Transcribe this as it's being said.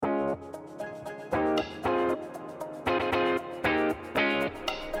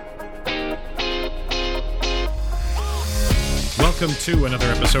welcome to another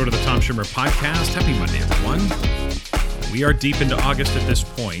episode of the Tom Schimmer Podcast. Happy Monday, everyone. We are deep into August at this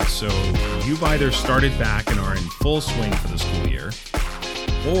point, so you've either started back and are in full swing for the school year,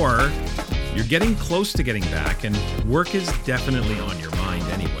 or you're getting close to getting back and work is definitely on your mind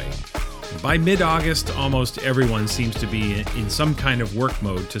anyway. By mid-August, almost everyone seems to be in some kind of work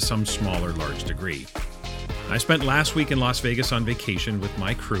mode to some small or large degree. I spent last week in Las Vegas on vacation with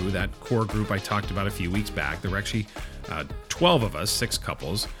my crew, that core group I talked about a few weeks back. There were actually 12 of us, 6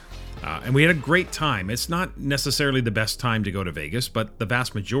 couples, and we had a great time. It's not necessarily the best time to go to Vegas, but the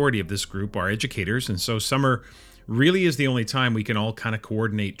vast majority of this group are educators, and so summer really is the only time we can all kind of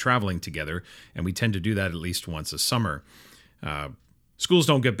coordinate traveling together, and we tend to do that at least once a summer. Schools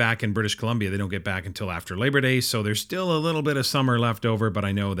don't get back in British Columbia. They don't get back until after Labor Day, so there's still a little bit of summer left over, but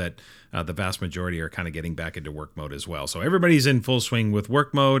I know that the vast majority are kind of getting back into work mode as well. So everybody's in full swing with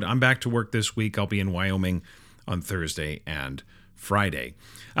work mode. I'm back to work this week. I'll be in Wyoming on Thursday and Friday.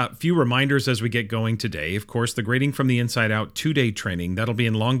 A few reminders as we get going today. Of course, the Grading from the Inside Out 2-day training. That'll be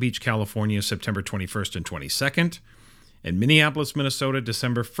in Long Beach, California, September 21st and 22nd. In Minneapolis, Minnesota,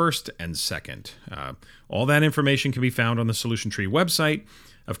 December 1st and 2nd. All that information can be found on the Solution Tree website.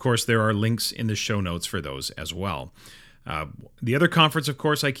 Of course, there are links in the show notes for those as well. The other conference, of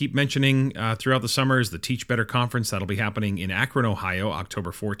course, I keep mentioning throughout the summer is the Teach Better Conference. That'll be happening in Akron, Ohio, October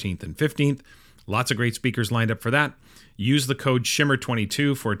 14th and 15th. Lots of great speakers lined up for that. Use the code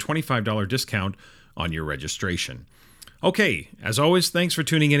SHIMMER22 for a $25 discount on your registration. Okay, as always, thanks for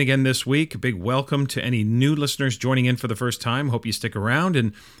tuning in again this week. A big welcome to any new listeners joining in for the first time. Hope you stick around,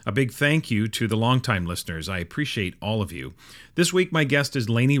 and a big thank you to the longtime listeners. I appreciate all of you. This week, my guest is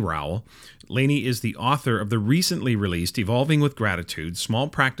Lainey Rowell. Lainey is the author of the recently released Evolving with Gratitude, Small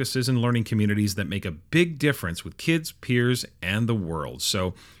Practices and Learning Communities that Make a Big Difference with Kids, Peers, and the World.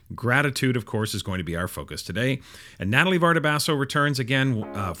 So gratitude, of course, is going to be our focus today. And Natalie Vardabasso returns again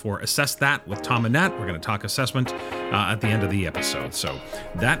for Assess That with Tom and Nat. We're going to talk assessment at the end of the episode. So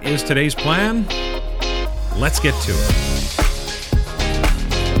that is today's plan. Let's get to it.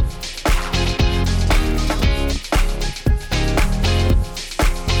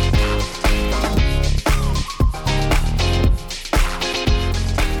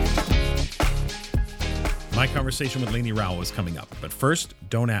 My conversation with Lainey Rowell is coming up, but first,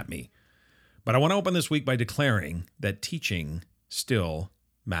 don't at me. But I want to open this week by declaring that teaching still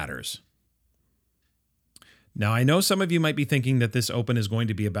matters. Now, I know some of you might be thinking that this open is going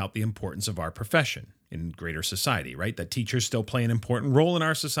to be about the importance of our profession in greater society, right? That teachers still play an important role in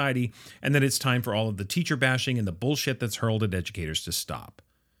our society, and that it's time for all of the teacher bashing and the bullshit that's hurled at educators to stop.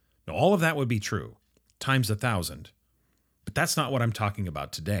 Now, all of that would be true, times 1,000. But that's not what I'm talking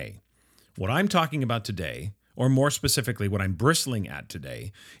about today. What I'm talking about today, or more specifically, what I'm bristling at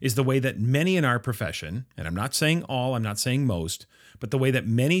today, is the way that many in our profession, and I'm not saying all, I'm not saying most, but the way that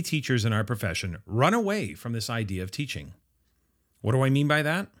many teachers in our profession run away from this idea of teaching. What do I mean by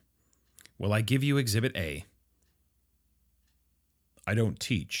that? Well, I give you Exhibit A. I don't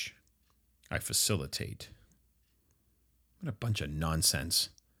teach. I facilitate. What a bunch of nonsense.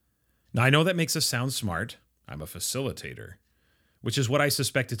 Now, I know that makes us sound smart. I'm a facilitator, which is what I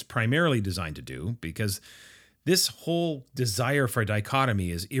suspect it's primarily designed to do, because this whole desire for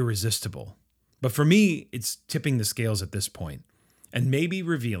dichotomy is irresistible. But for me, it's tipping the scales at this point and maybe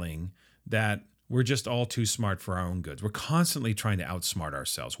revealing that we're just all too smart for our own goods. We're constantly trying to outsmart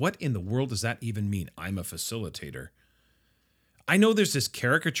ourselves. What in the world does that even mean? I'm a facilitator. I know there's this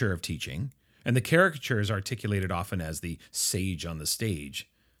caricature of teaching, and the caricature is articulated often as the sage on the stage.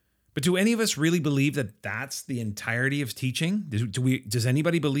 But do any of us really believe that that's the entirety of teaching? Does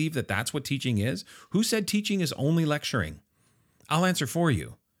anybody believe that that's what teaching is? Who said teaching is only lecturing? I'll answer for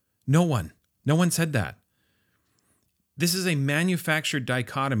you. No one. No one said that. This is a manufactured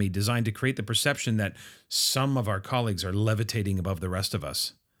dichotomy designed to create the perception that some of our colleagues are levitating above the rest of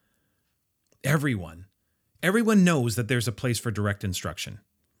us. Everyone knows that there's a place for direct instruction.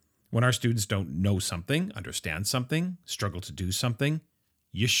 When our students don't know something, understand something, struggle to do something,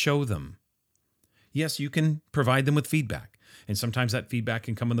 you show them. Yes, you can provide them with feedback, and sometimes that feedback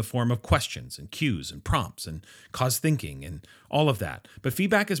can come in the form of questions and cues and prompts and cause thinking and all of that. But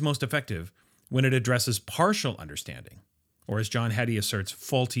feedback is most effective when it addresses partial understanding, or as John Hattie asserts,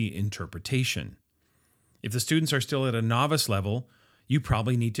 faulty interpretation. If the students are still at a novice level, you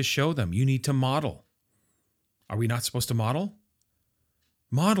probably need to show them. You need to model. Are we not supposed to model?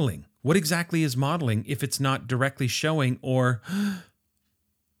 Modeling. What exactly is modeling if it's not directly showing or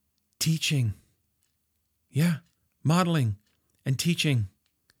teaching? Yeah, modeling and teaching.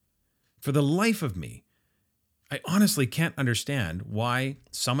 For the life of me, I honestly can't understand why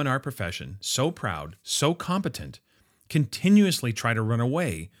some in our profession, so proud, so competent, continuously try to run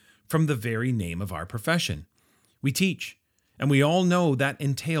away from the very name of our profession. We teach, and we all know that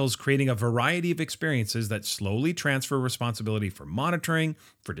entails creating a variety of experiences that slowly transfer responsibility for monitoring,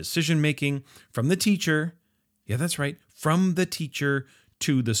 for decision-making, from the teacher, yeah, that's right, from the teacher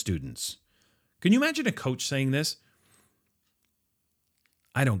to the students. Can you imagine a coach saying this?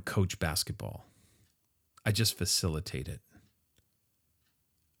 I don't coach basketball. I just facilitate it.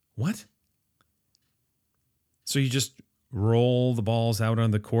 What? So you just roll the balls out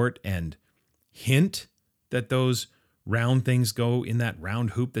on the court and hint that those round things go in that round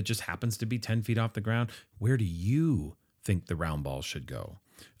hoop that just happens to be 10 feet off the ground? Where do you think the round ball should go?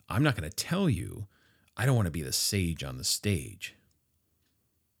 I'm not going to tell you. I don't want to be the sage on the stage.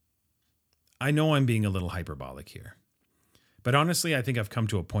 I know I'm being a little hyperbolic here, but honestly, I think I've come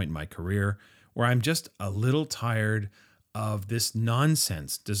to a point in my career where I'm just a little tired of this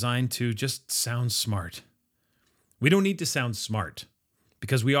nonsense designed to just sound smart. We don't need to sound smart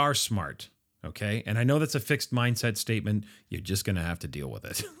because we are smart, okay? And I know that's a fixed mindset statement. You're just going to have to deal with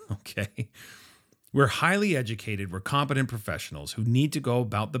it, okay? We're highly educated, we're competent professionals who need to go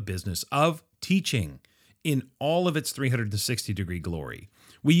about the business of teaching in all of its 360-degree glory.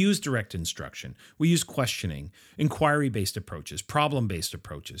 We use direct instruction. We use questioning, inquiry-based approaches, problem-based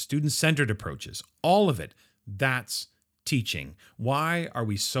approaches, student-centered approaches. All of it, that's teaching. Why are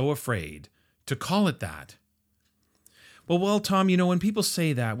we so afraid to call it that? Well, Tom, when people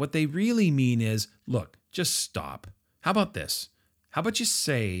say that, what they really mean is, look, just stop. How about this? How about you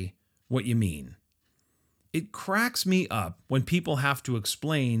say what you mean? It cracks me up when people have to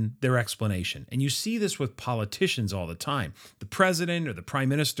explain their explanation. And you see this with politicians all the time. The president or the prime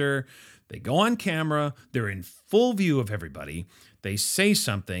minister, they go on camera, they're in full view of everybody. They say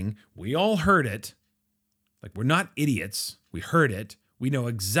something, we all heard it. Like, we're not idiots. We heard it. We know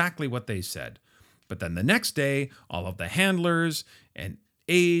exactly what they said. But then the next day, all of the handlers and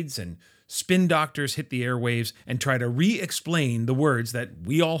aides and spin doctors hit the airwaves and try to re-explain the words that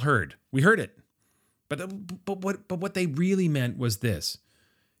we all heard. We heard it. But what they really meant was this.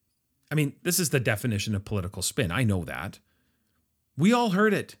 I mean, this is the definition of political spin. I know that. We all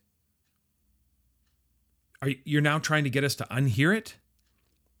heard it. You're now trying to get us to unhear it?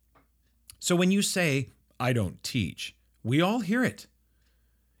 So when you say, I don't teach, we all hear it.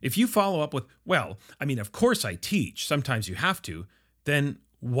 If you follow up with, well, I mean, of course I teach, sometimes you have to, then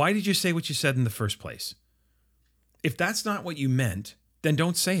why did you say what you said in the first place? If that's not what you meant, then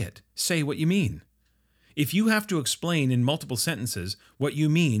don't say it. Say what you mean. If you have to explain in multiple sentences what you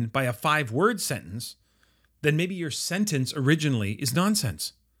mean by a 5-word sentence, then maybe your sentence originally is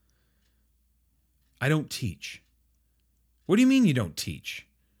nonsense. I don't teach. What do you mean you don't teach?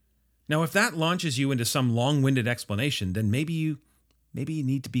 Now, if that launches you into some long-winded explanation, then maybe you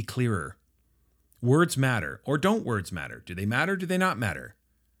need to be clearer. Words matter, or don't words matter? Do they matter? Do they not matter?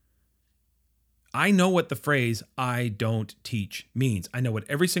 I know what the phrase, I don't teach, means. I know what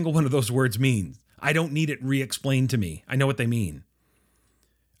every single one of those words means. I don't need it re-explained to me. I know what they mean.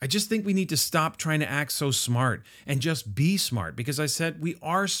 I just think we need to stop trying to act so smart and just be smart, because I said we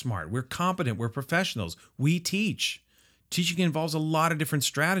are smart. We're competent. We're professionals. We teach. Teaching involves a lot of different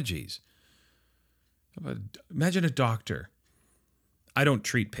strategies. Imagine a doctor. I don't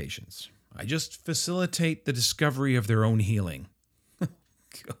treat patients. I just facilitate the discovery of their own healing.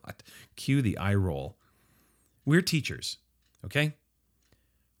 God, cue the eye roll. We're teachers, okay?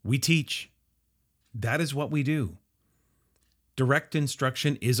 We teach. That is what we do. Direct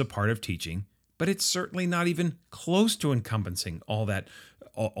instruction is a part of teaching, but it's certainly not even close to encompassing all that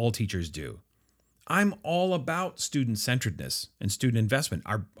all teachers do. I'm all about student-centeredness and student investment.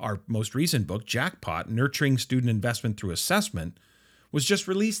 Our most recent book, Jackpot, Nurturing Student Investment Through Assessment, was just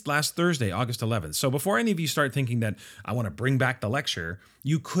released last Thursday, August 11th. So before any of you start thinking that I want to bring back the lecture,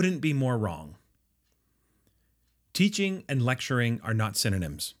 you couldn't be more wrong. Teaching and lecturing are not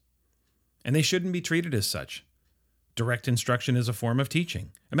synonyms, and they shouldn't be treated as such. Direct instruction is a form of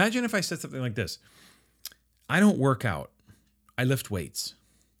teaching. Imagine if I said something like this. I don't work out. I lift weights.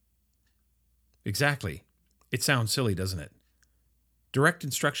 Exactly. It sounds silly, doesn't it? Direct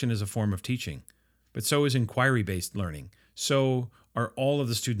instruction is a form of teaching, but so is inquiry-based learning. So are all of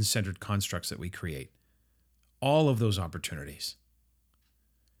the student-centered constructs that we create. All of those opportunities.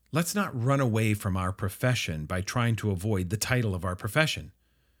 Let's not run away from our profession by trying to avoid the title of our profession.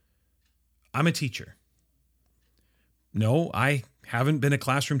 I'm a teacher. No, I haven't been a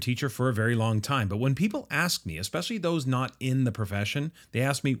classroom teacher for a very long time, but when people ask me, especially those not in the profession, they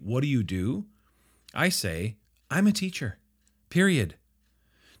ask me, what do you do? I say, I'm a teacher, period.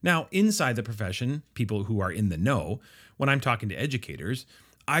 Now, inside the profession, people who are in the know, when I'm talking to educators,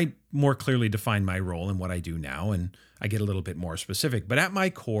 I more clearly define my role in what I do now, and I get a little bit more specific. But at my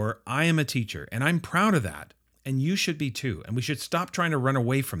core, I am a teacher, and I'm proud of that. And you should be too. And we should stop trying to run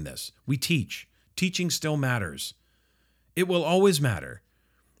away from this. We teach. Teaching still matters. It will always matter.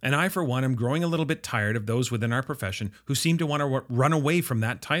 And I, for one, am growing a little bit tired of those within our profession who seem to want to run away from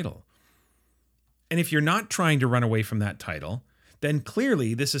that title. And if you're not trying to run away from that title, then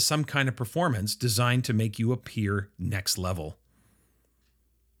clearly this is some kind of performance designed to make you appear next level.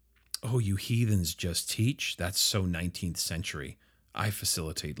 Oh, you heathens just teach? That's so 19th century. I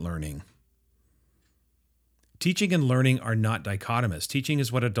facilitate learning. Teaching and learning are not dichotomous. Teaching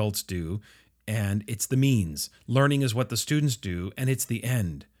is what adults do, and it's the means. Learning is what the students do, and it's the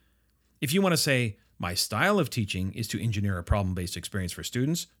end. If you want to say, my style of teaching is to engineer a problem-based experience for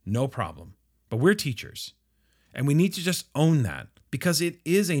students, no problem. But we're teachers, and we need to just own that because it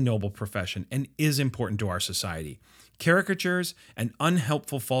is a noble profession and is important to our society. Caricatures and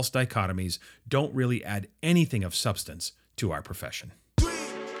unhelpful false dichotomies don't really add anything of substance to our profession.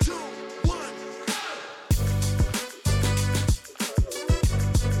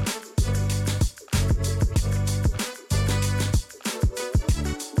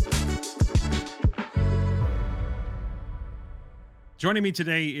 Joining me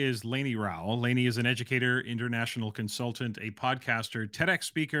today is Lainey Rowell. Lainey is an educator, international consultant, a podcaster, TEDx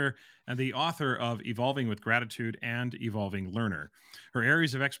speaker, and the author of Evolving with Gratitude and Evolving Learner. Her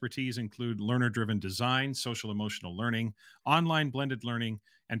areas of expertise include learner-driven design, social-emotional learning, online blended learning,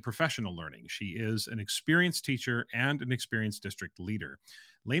 and professional learning. She is an experienced teacher and an experienced district leader.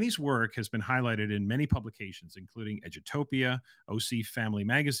 Lainey's work has been highlighted in many publications, including Edutopia, OC Family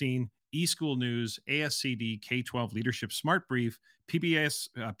Magazine, eSchool News, ASCD K-12 Leadership Smart Brief, PBS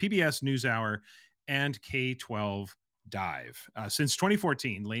NewsHour, and K-12 Dive. Since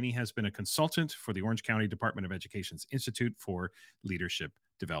 2014, Lainey has been a consultant for the Orange County Department of Education's Institute for Leadership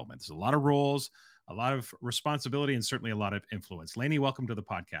Development. There's a lot of roles, a lot of responsibility, and certainly a lot of influence. Lainey, welcome to the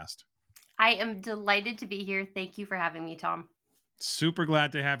podcast. I am delighted to be here. Thank you for having me, Tom. Super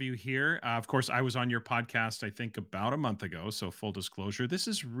glad to have you here. Of course, I was on your podcast, I think, about a month ago. So full disclosure, this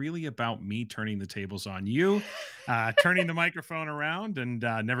is really about me turning the tables on you, turning the microphone around, and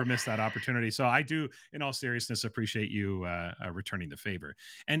never miss that opportunity. So I do, in all seriousness, appreciate you returning the favor.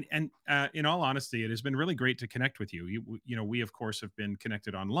 And in all honesty, it has been really great to connect with you. You know, we, of course, have been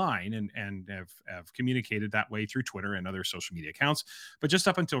connected online and have communicated that way through Twitter and other social media accounts. But just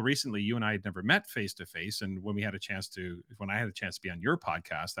up until recently, you and I had never met face to face. And when I had a chance to be on your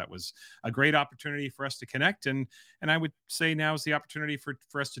podcast, that was a great opportunity for us to connect, and I would say now is the opportunity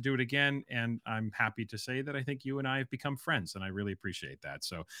for us to do it again. And I'm happy to say that I think you and I have become friends, and I really appreciate that.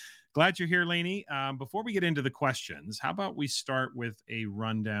 So glad you're here, Lainey. Before we get into the questions, how about we start with a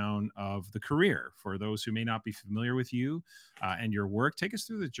rundown of the career for those who may not be familiar with you and your work. Take us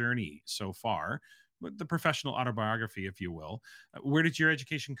through the journey so far, the professional autobiography, if you will. Where did your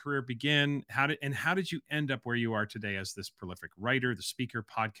education career begin? How did you end up where you are today as this prolific writer, the speaker,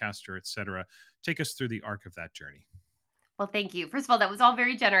 podcaster, etc.? Take us through the arc of that journey. Well, thank you. First of all, that was all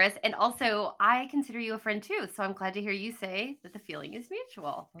very generous. And also, I consider you a friend too. So I'm glad to hear you say that the feeling is mutual.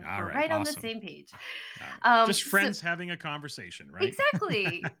 All We're right, right on the awesome. same page. Just friends having a conversation, right?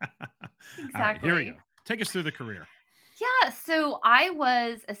 Exactly. All right, here we go. Take us through the career. Yeah, so I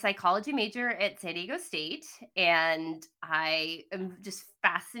was a psychology major at San Diego State, and I am just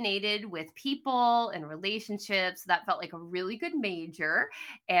fascinated with people and relationships. That felt like a really good major.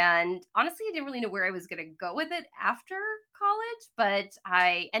 And honestly, I didn't really know where I was going to go with it after college, but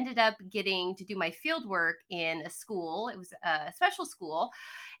I ended up getting to do my field work in a school. It was a special school,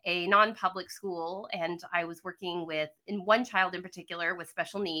 a non-public school, and I was working in one child in particular with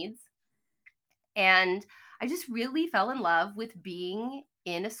special needs. And I just really fell in love with being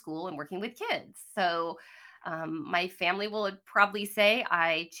in a school and working with kids. So my family will probably say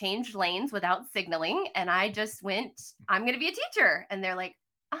I changed lanes without signaling, and I just went, I'm going to be a teacher. And they're like,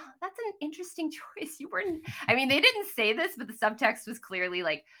 oh, that's an interesting choice. You weren't, I mean, they didn't say this, but the subtext was clearly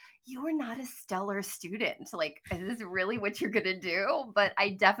like, you were not a stellar student. Like, is this really what you're going to do? But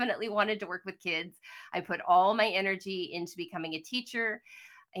I definitely wanted to work with kids. I put all my energy into becoming a teacher.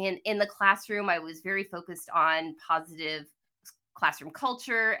 And in the classroom, I was very focused on positive classroom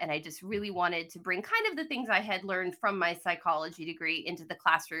culture. And I just really wanted to bring kind of the things I had learned from my psychology degree into the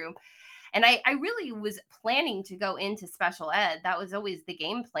classroom. And I really was planning to go into special ed. That was always the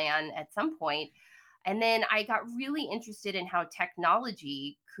game plan at some point. And then I got really interested in how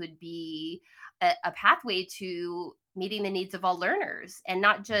technology could be a pathway to meeting the needs of all learners, and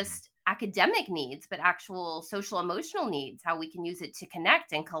not just academic needs, but actual social emotional needs, how we can use it to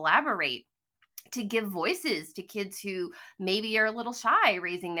connect and collaborate, to give voices to kids who maybe are a little shy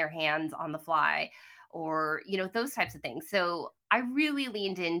raising their hands on the fly, or those types of things. So I really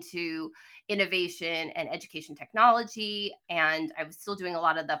leaned into innovation and education technology, and I was still doing a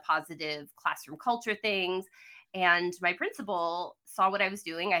lot of the positive classroom culture things. And my principal saw what I was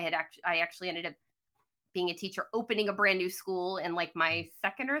doing. I actually ended up being a teacher, opening a brand new school in like my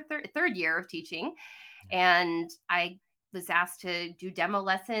second or third year of teaching. And I was asked to do demo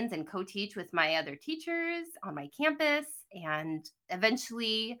lessons and co-teach with my other teachers on my campus. And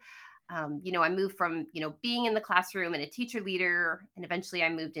eventually, I moved from, being in the classroom and a teacher leader, and eventually I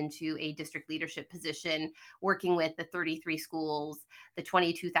moved into a district leadership position, working with the 33 schools, the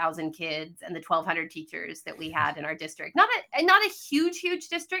 22,000 kids, and the 1,200 teachers that we had in our district. Not a huge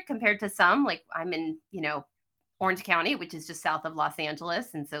district compared to some. Like I'm in, Orange County, which is just south of Los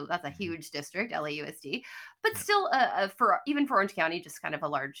Angeles, and so that's a huge district, LAUSD. But still, for Orange County, just kind of a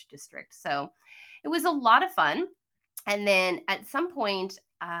large district. So it was a lot of fun. And then at some point,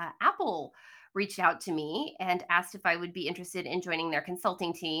 Apple reached out to me and asked if I would be interested in joining their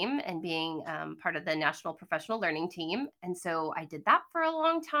consulting team and being part of the National Professional Learning Team. And so I did that for a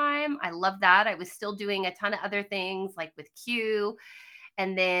long time. I loved that. I was still doing a ton of other things like with Q.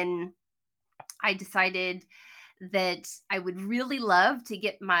 And then I decided that I would really love to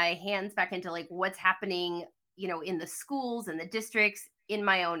get my hands back into like what's happening, in the schools and the districts in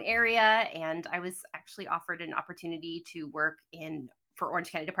my own area. And I was actually offered an opportunity to work for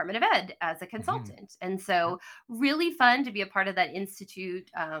Orange County Department of Ed as a consultant. And so really fun to be a part of that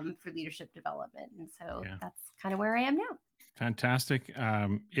Institute for Leadership Development. And so that's kind of where I am now. Fantastic.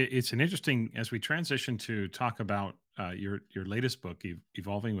 It's an interesting, as we transition to talk about your latest book,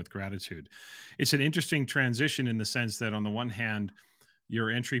 Evolving with Gratitude. It's an interesting transition in the sense that on the one hand, your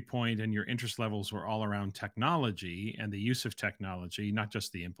entry point and your interest levels were all around technology and the use of technology, not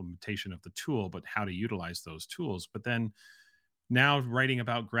just the implementation of the tool, but how to utilize those tools. But then now writing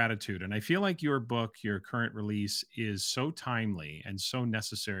about gratitude. And I feel like your book, your current release, is so timely and so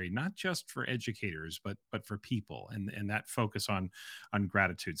necessary, not just for educators, but for people, and that focus on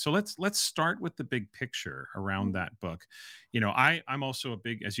gratitude. So let's start with the big picture around that book. I'm also a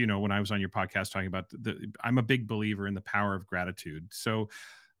big, as you know, when I was on your podcast talking about I'm a big believer in the power of gratitude. So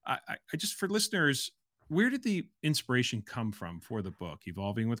I just, for listeners, where did the inspiration come from for the book,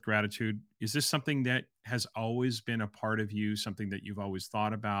 Evolving with Gratitude? Is this something that has always been a part of you, something that you've always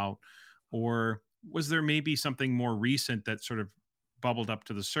thought about? Or was there maybe something more recent that sort of bubbled up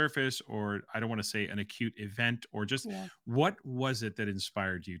to the surface? Or I don't want to say an acute event, or just what was it that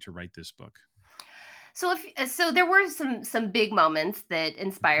inspired you to write this book? So there were some big moments that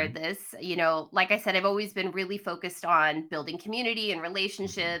inspired this. Like I said, I've always been really focused on building community and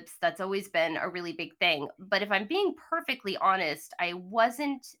relationships. That's always been a really big thing. But if I'm being perfectly honest, I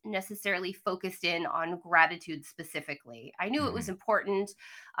wasn't necessarily focused in on gratitude specifically. I knew it was important.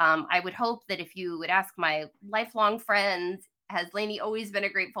 I would hope that if you would ask my lifelong friends, has Lainey always been a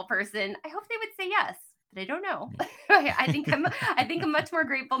grateful person? I hope they would say yes, but I don't know. I think I'm much more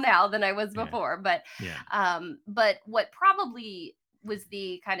grateful now than I was before. But but what probably was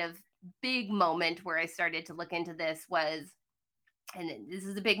the kind of big moment where I started to look into this was, and this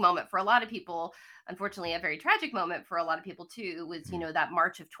is a big moment for a lot of people, unfortunately a very tragic moment for a lot of people too, was that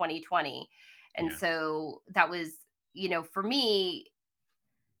March of 2020. And so that was, for me,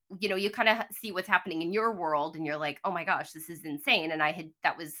 you kind of see what's happening in your world and you're like, oh my gosh, this is insane. And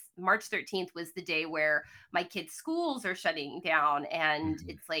that was March 13th was the day where my kids' schools are shutting down. And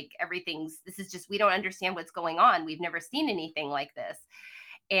it's like, this is just, we don't understand what's going on. We've never seen anything like this.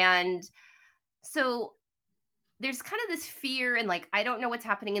 And so there's kind of this fear and like, I don't know what's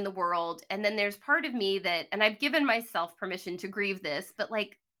happening in the world. And then there's part of me that, and I've given myself permission to grieve this, but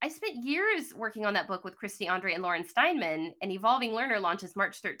like, I spent years working on that book with Christy Andre and Lauren Steinman, and Evolving Learner launches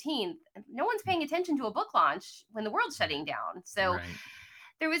March 13th. No one's paying attention to a book launch when the world's shutting down. So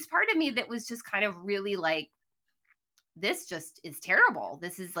there was part of me that was just kind of really like, this just is terrible.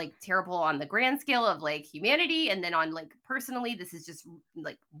 This is like terrible on the grand scale of like humanity. And then on like personally, this is just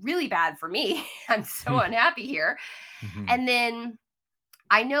like really bad for me. I'm so unhappy here. And then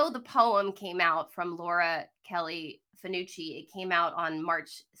I know the poem came out from Laura Kelly Fanucci. It came out on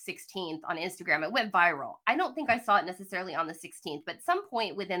March 16th on Instagram. It went viral. I don't think I saw it necessarily on the 16th, but at some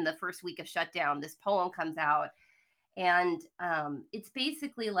point within the first week of shutdown, this poem comes out. And it's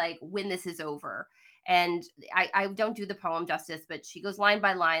basically like, when this is over. And I don't do the poem justice, but she goes line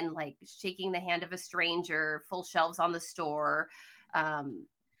by line, like shaking the hand of a stranger, full shelves on the store,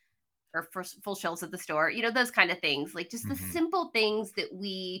 or full shelves at the store, those kind of things, like just the simple things that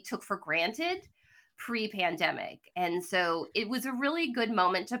we took for granted pre-pandemic. And so it was a really good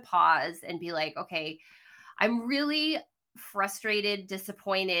moment to pause and be like, okay, I'm really frustrated,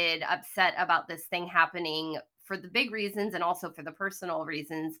 disappointed, upset about this thing happening for the big reasons and also for the personal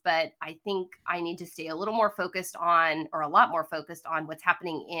reasons. But I think I need to stay a little more focused on, or a lot more focused on, what's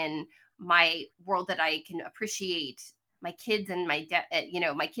happening in my world that I can appreciate. My kids and my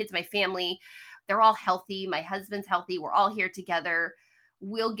kids, my family, they're all healthy. My husband's healthy. We're all here together.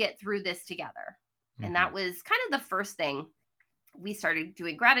 We'll get through this together. And that was kind of the first thing. We started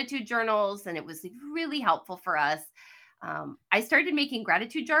doing gratitude journals, and it was really helpful for us. I started making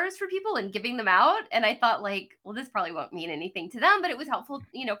gratitude jars for people and giving them out. And I thought, like, well, this probably won't mean anything to them, but it was helpful.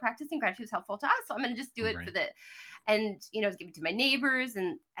 Practicing gratitude was helpful to us. So I'm going to just do it for and, I was giving to my neighbors,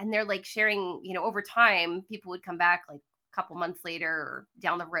 and they're like sharing, over time, people would come back like a couple months later or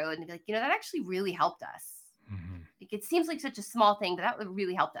down the road and be like, that actually really helped us. Like, it seems like such a small thing, but that would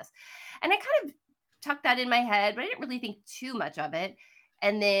really helped us. And I kind of tucked that in my head, but I didn't really think too much of it.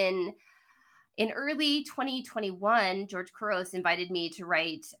 And then in early 2021, George Couros invited me to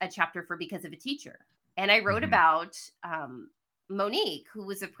write a chapter for Because of a Teacher. And I wrote about Monique, who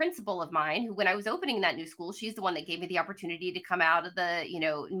was a principal of mine, who, when I was opening that new school, she's the one that gave me the opportunity to come out of the,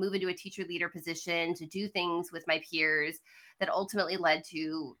 move into a teacher leader position, to do things with my peers that ultimately led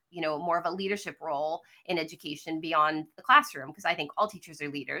to, more of a leadership role in education beyond the classroom. Because I think all teachers are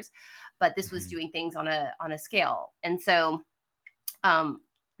leaders, but this was doing things on a scale. And so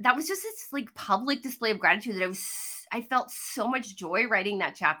that was just this like public display of gratitude that I felt so much joy writing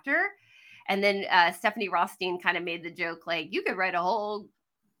that chapter. And then Stephanie Rothstein kind of made the joke, like, you could write a whole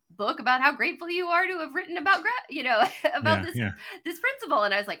book about how grateful you are to have written about this principle.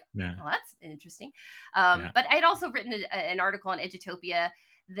 And I was like, well, that's interesting. But I'd also written an article on Edutopia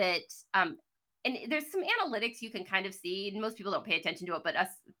that and there's some analytics you can kind of see. Most people don't pay attention to it, but us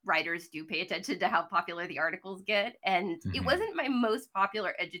writers do pay attention to how popular the articles get. And it wasn't my most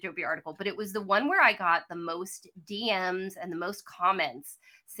popular Edutopia article, but it was the one where I got the most DMs and the most comments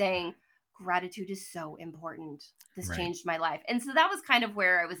saying, gratitude is so important. This changed my life. And so that was kind of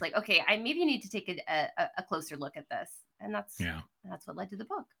where I was like, okay, I maybe need to take a closer look at this. And that's what led to the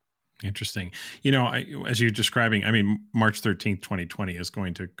book. Interesting. As you're describing, March 13th, 2020 is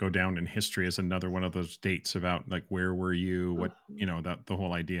going to go down in history as another one of those dates about like, where were you? What, the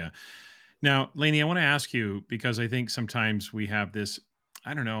whole idea. Now, Lainey, I want to ask you, because I think sometimes we have this,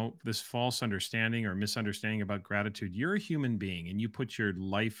 this false understanding or misunderstanding about gratitude. You're a human being and you put your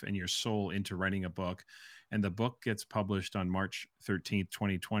life and your soul into writing a book, and the book gets published on March 13th,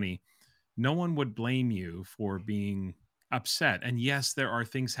 2020. No one would blame you for being upset. And yes, there are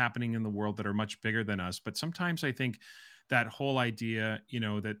things happening in the world that are much bigger than us. But sometimes I think that whole idea,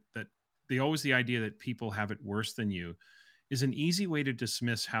 that the idea that people have it worse than you is an easy way to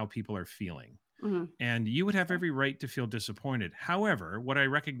dismiss how people are feeling. And you would have every right to feel disappointed. However, what I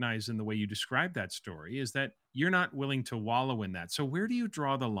recognize in the way you describe that story is that you're not willing to wallow in that. So where do you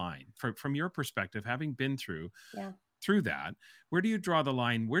draw the line from your perspective, having been through that? Where do you draw the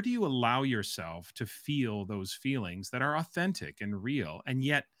line? Where do you allow yourself to feel those feelings that are authentic and real? And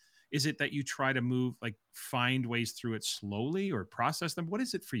yet, is it that you try to find ways through it slowly or process them? What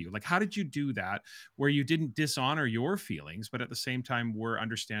is it for you? Like, how did you do that where you didn't dishonor your feelings, but at the same time were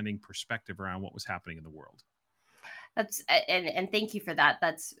understanding perspective around what was happening in the world? That's, and thank you for that.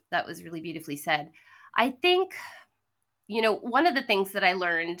 That was really beautifully said. I think, one of the things that I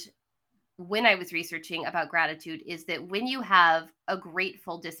learned when I was researching about gratitude is that when you have a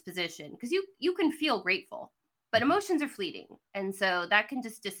grateful disposition, because you can feel grateful, but emotions are fleeting. And so that can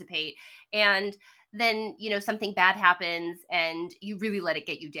just dissipate. And then, something bad happens and you really let it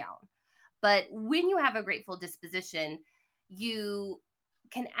get you down. But when you have a grateful disposition, you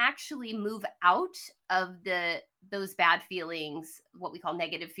can actually move out of those bad feelings, what we call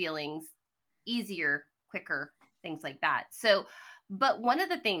negative feelings, easier, quicker, things like that. So, but one of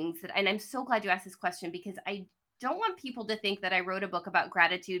the things and I'm so glad you asked this question, because I don't want people to think that I wrote a book about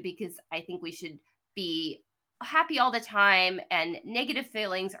gratitude because I think we should be happy all the time and negative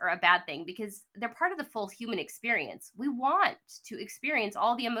feelings are a bad thing, because they're part of the full human experience. We want to experience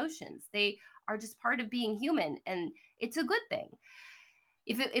all the emotions. They are just part of being human, and it's a good thing.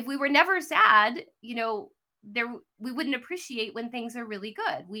 If we were never sad, we wouldn't appreciate when things are really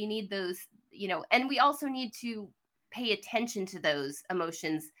good. We need those, and we also need to pay attention to those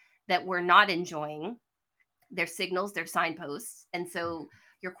emotions that we're not enjoying. They're signals, they're signposts. And so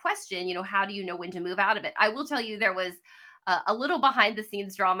your question, how do you know when to move out of it? I will tell you, there was a little behind the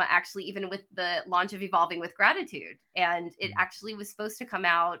scenes drama, actually, even with the launch of Evolving with Gratitude. And it actually was supposed to come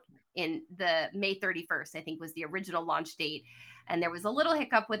out in the May 31st, I think was the original launch date. And there was a little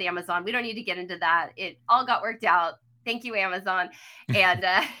hiccup with Amazon. We don't need to get into that. It all got worked out. Thank you, Amazon. And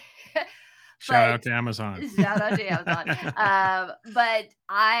Shout out to Amazon. Shout out to Amazon. But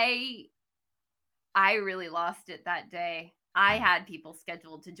I really lost it that day. I had people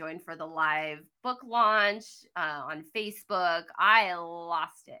scheduled to join for the live book launch on Facebook. I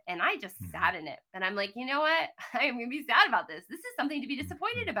lost it and I just sat in it. And I'm like, you know what? I'm going to be sad about this. This is something to be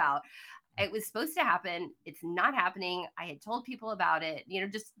disappointed about. It was supposed to happen. It's not happening. I had told people about it,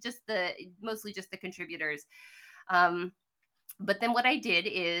 mostly just the contributors. But then what I did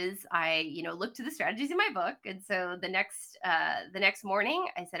is I, looked to the strategies in my book. And so the next morning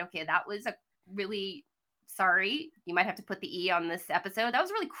I said, okay, that was a really sorry. You might have to put the E on this episode. That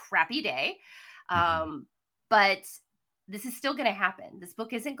was a really crappy day. But this is still going to happen. This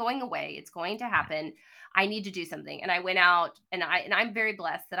book isn't going away. It's going to happen. I need to do something. And I went out and I'm very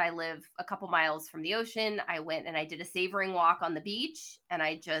blessed that I live a couple miles from the ocean. I went and I did a savoring walk on the beach and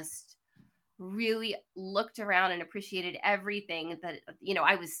I just really looked around and appreciated everything that,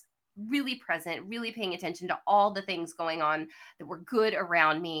 I was really present, really paying attention to all the things going on that were good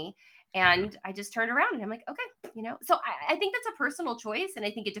around me. And I just turned around and I'm like, okay, so I think that's a personal choice. And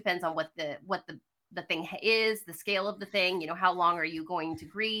I think it depends on what the thing is, the scale of the thing, how long are you going to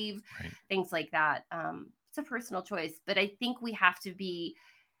grieve, things like that. It's a personal choice, but I think we have to be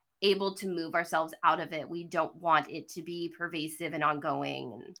able to move ourselves out of it. We don't want it to be pervasive and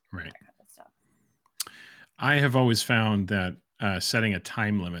ongoing and that kind of stuff. I have always found that setting a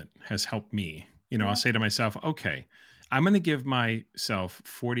time limit has helped me. I'll say to myself, okay, I'm going to give myself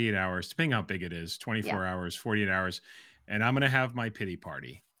 48 hours, depending how big it is, 24 hours, 48 hours, and I'm going to have my pity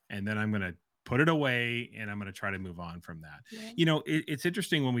party. And then I'm going to put it away and I'm going to try to move on from that. It's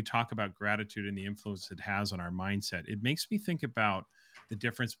interesting when we talk about gratitude and the influence it has on our mindset. It makes me think about the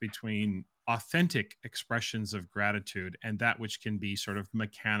difference between authentic expressions of gratitude and that which can be sort of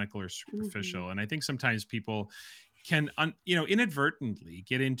mechanical or superficial. And I think sometimes people can, inadvertently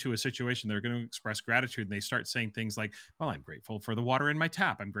get into a situation they're going to express gratitude and they start saying things like, well, I'm grateful for the water in my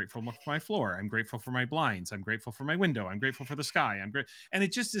tap. I'm grateful for my floor. I'm grateful for my blinds. I'm grateful for my window. I'm grateful for the sky. And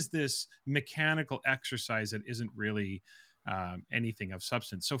it just is this mechanical exercise that isn't really anything of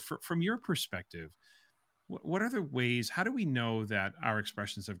substance. So from your perspective, what are the ways, how do we know that our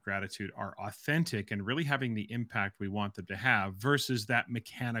expressions of gratitude are authentic and really having the impact we want them to have versus that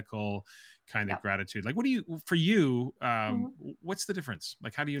mechanical kind of gratitude? Like, for you, what's the difference?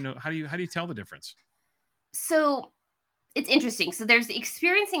 Like, how do you know, how do you tell the difference? So it's interesting. So there's the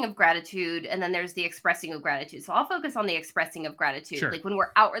experiencing of gratitude and then there's the expressing of gratitude. So I'll focus on the expressing of gratitude. Sure. Like when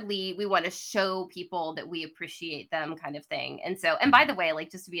we're outwardly, we want to show people that we appreciate them kind of thing. And so, and by the way,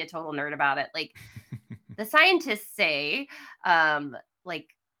 like just to be a total nerd about it, like the scientists say,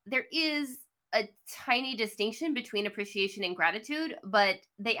 like there is a tiny distinction between appreciation and gratitude, but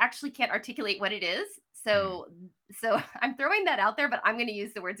they actually can't articulate what it is. So I'm throwing that out there, but I'm going to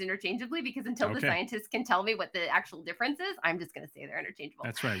use the words interchangeably because until the scientists can tell me what the actual difference is, I'm just going to say they're interchangeable.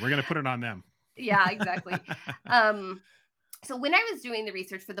 That's right. We're going to put it on them. Yeah, exactly. So when I was doing the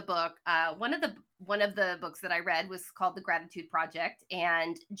research for the book, one of the books that I read was called The Gratitude Project,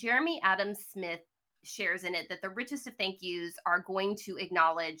 and Jeremy Adams Smith shares in it that the richest of thank yous are going to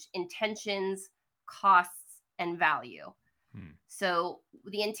acknowledge intentions, costs, and value. So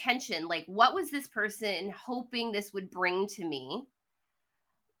the intention, like what was this person hoping this would bring to me?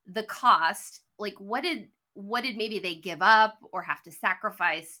 The cost, like what did maybe they give up or have to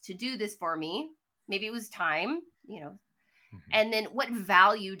sacrifice to do this for me? Maybe it was time, and then what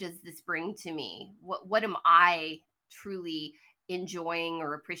value does this bring to me? What am I truly enjoying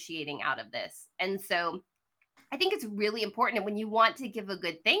or appreciating out of this? And so I think it's really important. And when you want to give a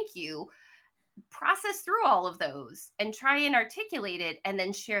good thank you, process through all of those and try and articulate it and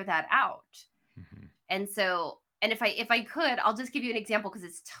then share that out. And so, and if I could, I'll just give you an example because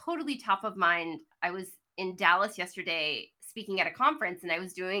it's totally top of mind. I was in Dallas yesterday speaking at a conference and I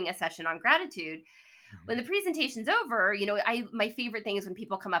was doing a session on gratitude. When the presentation's over, my favorite thing is when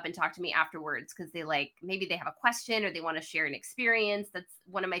people come up and talk to me afterwards because maybe they have a question or they want to share an experience. That's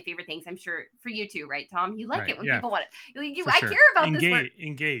one of my favorite things. I'm sure for you too, right, Tom? You like it when people want it. I care about this work.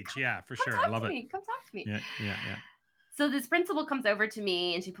 Engage. Yeah, for sure. I love it. Come talk to me. Yeah. So this principal comes over to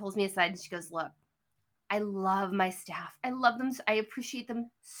me and she pulls me aside and she goes, look, I love my staff. I love them. I appreciate them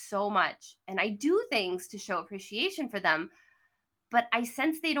so much. And I do things to show appreciation for them, but I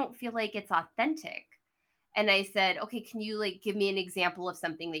sense they don't feel like it's authentic. And I said, okay, can you give me an example of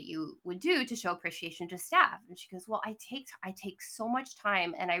something that you would do to show appreciation to staff? And she goes, well, I take so much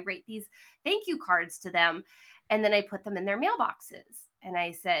time and I write these thank you cards to them and then I put them in their mailboxes. And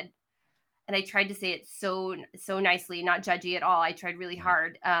I said, And I tried to say it so nicely, not judgy at all. I tried really Right.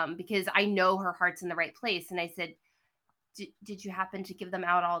 hard, because I know her heart's in the right place. And I said, did you happen to give them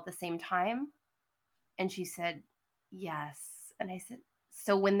out all at the same time? And she said, yes. And I said,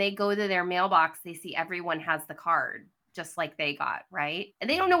 so when they go to their mailbox, they see everyone has the card just like they got, right? And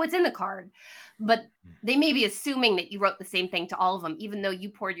they don't know what's in the card, but they may be assuming that you wrote the same thing to all of them, even though you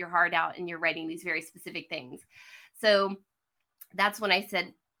poured your heart out and you're writing these very specific things. So that's when I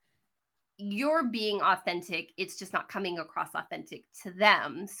said, you're being authentic, it's just not coming across authentic to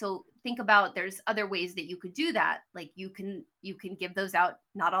them. So think about, there's other ways that you could do that. Like you can give those out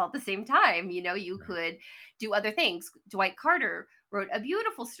not all at the same time. You Right. could do other things. Dwight Carter wrote a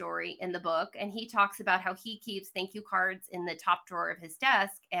beautiful story in the book, and he talks about how he keeps thank you cards in the top drawer of his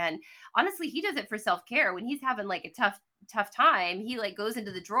desk. And honestly, he does it for self-care. When he's having like a tough time, he like goes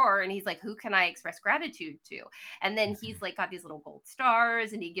into the drawer and he's like, who can I express gratitude to? And then he's Mhm. like got these little gold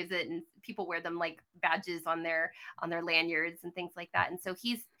stars, and he gives it, and people wear them like badges on their lanyards and things like that. And so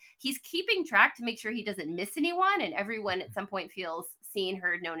he's keeping track to make sure he doesn't miss anyone, and everyone at some point feels seen,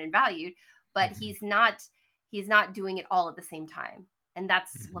 heard, known, and valued. But Mhm. he's not doing it all at the same time, and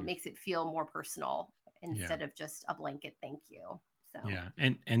that's what Mhm. makes it feel more personal Yeah. instead of just a blanket thank you. So Yeah.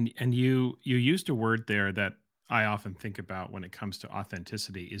 And you used a word there that I often think about when it comes to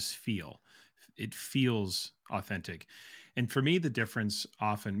authenticity is feel. It feels authentic. And for me, the difference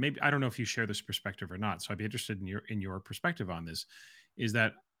often, maybe I don't know if you share this perspective or not. So I'd be interested in your perspective on this, is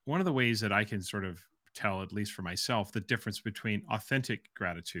that one of the ways that I can sort of tell, at least for myself, the difference between authentic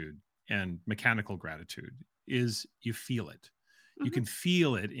gratitude and mechanical gratitude is you feel it. You mhm. can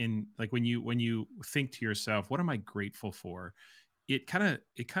feel it in, like, when you think to yourself, what am I grateful for? It kind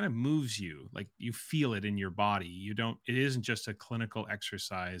of moves you, like you feel it in your body. You don't It isn't just a clinical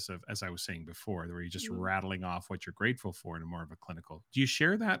exercise of, as I was saying before, where you're just Mhm. rattling off what you're grateful for in a more of a clinical. Do you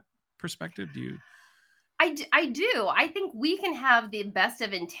share that perspective? Do you? I do. I think we can have the best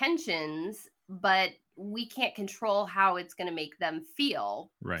of intentions, but we can't control how it's going to make them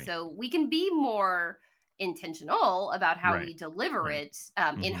feel. Right. So we can be more intentional about how Right. we deliver Right. it,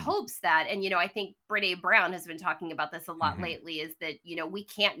 in Hmm. hopes that, and I think Brene Brown has been talking about this a lot Hmm. lately, is that we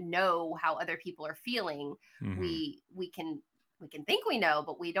can't know how other people are feeling. Hmm. We can think we know,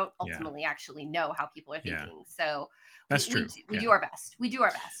 but we don't Yeah. ultimately actually know how people are Yeah. thinking. So we That's we, true. do- we Yeah. do our best. We do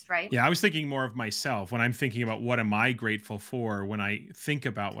our best, right? Yeah, I was thinking more of myself when I'm thinking about what am I grateful for. When I think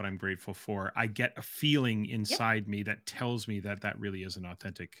about what I'm grateful for, I get a feeling Yep. inside me that tells me that that really is an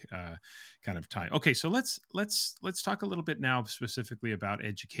authentic kind of time. Okay, so let's talk a little bit now specifically about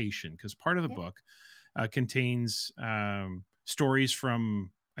education, because part of the Yeah. book contains stories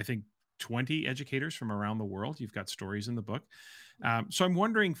from, I think, 20 educators from around the world. You've got stories in the book. So I'm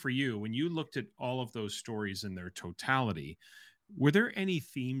wondering, for you, when you looked at all of those stories in their totality, were there any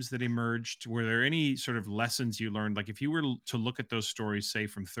themes that emerged? Were there any sort of lessons you learned? Like, if you were to look at those stories, say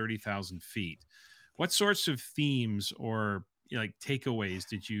from 30,000 feet, what sorts of themes or, like, takeaways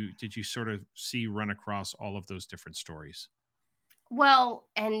did you sort of see run across all of those different stories? Well,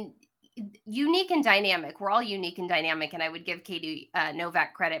 and unique and dynamic. We're all unique and dynamic. And I would give Katie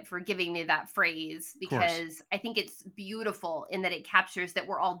Novak credit for giving me that phrase, Of course. because I think it's beautiful in that it captures that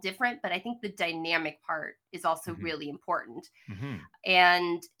we're all different. But I think the dynamic part is also Hmm. really important. Hmm.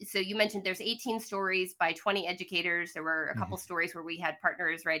 And so you mentioned there's 18 stories by 20 educators. There were a couple Hmm. stories where we had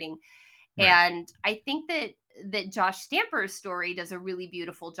partners writing, Right. and I think that Josh Stamper's story does a really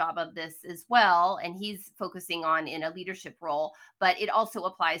beautiful job of this as well. And he's focusing on in a leadership role, but it also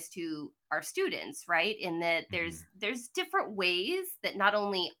applies to our students, right? In that Hmm. there's different ways that not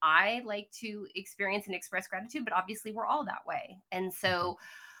only I like to experience and express gratitude, but obviously we're all that way. And Hmm. so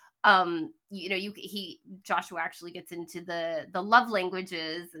you he Joshua actually gets into the love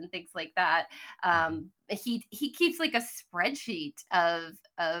languages and things like that. Hmm. He keeps like a spreadsheet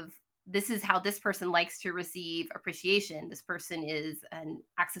of this is how this person likes to receive appreciation. This person is an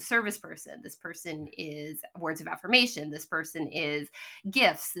acts of service person. This person is words of affirmation. This person is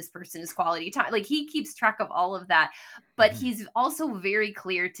gifts. This person is quality time. Like, he keeps track of all of that, but Hmm. he's also very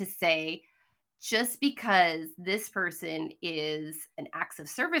clear to say, just because this person is an acts of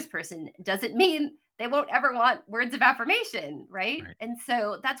service person doesn't mean they won't ever want words of affirmation, right? Right. And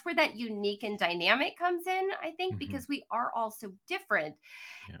so that's where that unique and dynamic comes in, I think, Hmm. because we are all so different.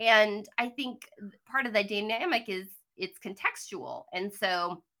 Yeah. And I think part of the dynamic is it's contextual. And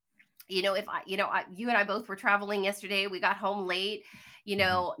so, if you and I both were traveling yesterday, we got home late.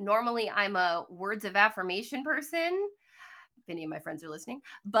 Hmm. Normally I'm a words of affirmation person, if any of my friends are listening.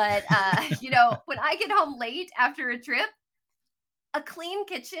 But when I get home late after a trip, a clean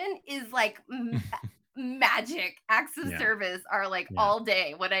kitchen is like magic. Acts of Yeah. service are like Yeah. all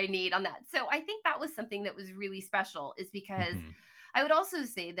day what I need on that. So I think that was something that was really special, is because Hmm. I would also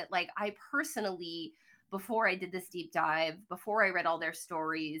say that, like, I personally, before I did this deep dive, before I read all their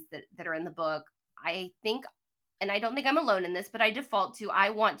stories that are in the book, I think, and I don't think I'm alone in this, but I default to, I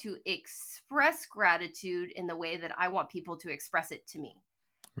want to express gratitude in the way that I want people to express it to me.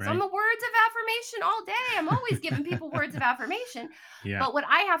 So I'm Right. a words of affirmation all day. I'm always giving people words of affirmation. Yeah. But what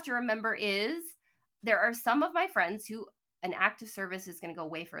I have to remember is there are some of my friends who an act of service is going to go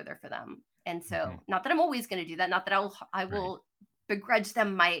way further for them. And Hmm. so, not that I'm always going to do that, not that I Right. will begrudge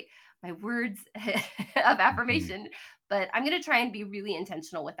them my words of Hmm. affirmation, but I'm going to try and be really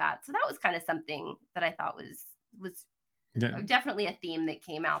intentional with that. So that was kind of something that I thought was Yeah. definitely a theme that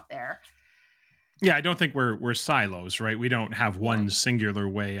came out there. Yeah, I don't think we're silos, right? We don't have Yeah. one singular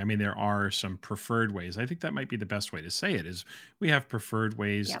way. I mean, there are some preferred ways. I think that might be the best way to say it is we have preferred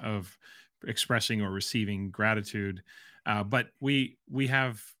ways Yeah. of expressing or receiving gratitude. But we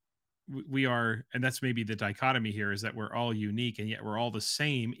are, and that's maybe the dichotomy here is that we're all unique and yet we're all the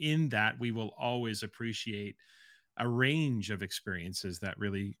same in that we will always appreciate a range of experiences that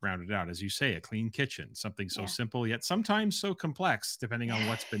really round it out. As you say, a clean kitchen, something so Yeah. simple yet sometimes so complex, depending on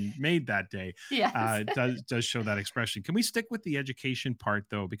what's been made that day, Yes. does show that expression. Can we stick with the education part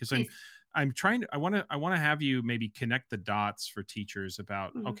though? Because Please. I'm trying to I want to have you maybe connect the dots for teachers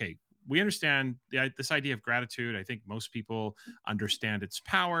about Mhm. okay. We understand this idea of gratitude. I think most people understand its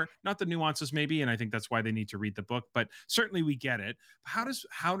power, not the nuances, maybe, and I think that's why they need to read the book. But certainly, we get it. How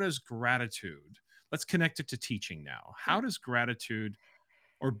does gratitude, let's connect it to teaching now. Yeah. How does gratitude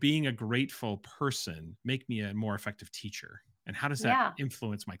or being a grateful person make me a more effective teacher? And how does that Yeah.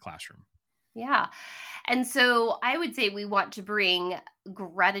 influence my classroom? Yeah. And so I would say we want to bring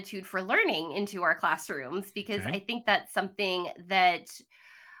gratitude for learning into our classrooms, because Okay. I think that's something that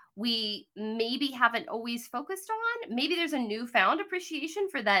we maybe haven't always focused on. Maybe there's a newfound appreciation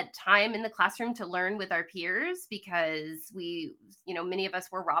for that time in the classroom to learn with our peers, because many of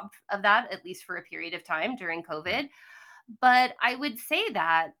us were robbed of that, at least for a period of time during Right. COVID. But I would say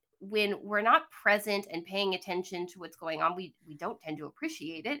that when we're not present and paying attention to what's going on, we don't tend to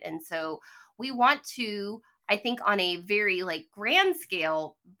appreciate it. And so we want to, I think, on a very like grand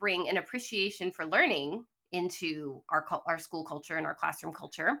scale, bring an appreciation for learning into our school culture and our classroom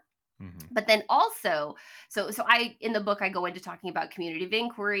culture. Hmm. But then also, so I, in the book, I go into talking about community of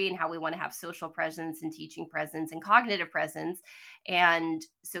inquiry and how we want to have social presence and teaching presence and cognitive presence. And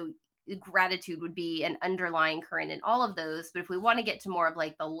so gratitude would be an underlying current in all of those. But if we want to get to more of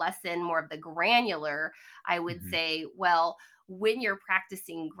like the lesson, more of the granular, I would Hmm. say, well, when you're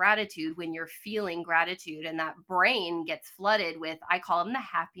practicing gratitude, when you're feeling gratitude, and that brain gets flooded with, I call them the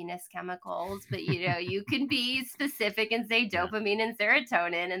happiness chemicals, but you can be specific and say Yeah. dopamine and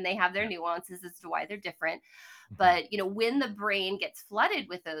serotonin, and they have their Yeah. nuances as to why they're different. Hmm. But when the brain gets flooded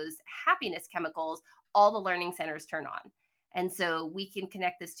with those happiness chemicals, all the learning centers turn on. And so we can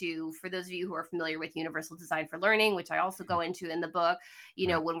connect this to, for those of you who are familiar with universal design for learning, which I also go into in the book,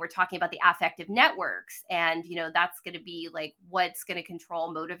 Right. when we're talking about the affective networks, and that's going to be like what's going to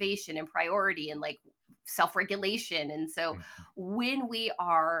control motivation and priority and like self-regulation. And so Mhm. when we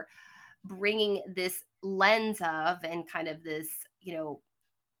are bringing this lens of, and kind of this,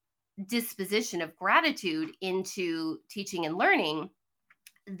 disposition of gratitude into teaching and learning,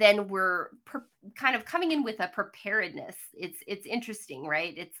 then we're kind of coming in with a preparedness. It's interesting,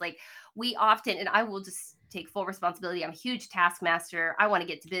 right? It's like we often, and I will just take full responsibility. I'm a huge taskmaster. I want to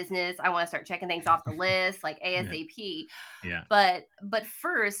get to business. I want to start checking things off the list like Yeah. ASAP. Yeah. But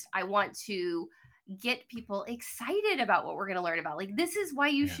first, I want to get people excited about what we're going to learn about. Like, this is why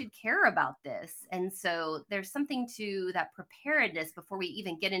you Yeah. should care about this. And so there's something to that preparedness before we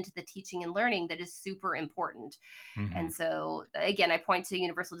even get into the teaching and learning that is super important. Hmm. And so again, I point to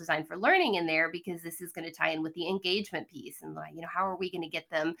universal design for learning in there, because this is going to tie in with the engagement piece, and like, how are we going to get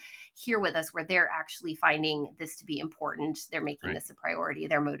them here with us where they're actually finding this to be important? They're making Right. this a priority.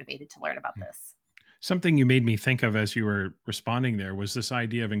 They're motivated to learn about Mm. this. Something you made me think of as you were responding there was this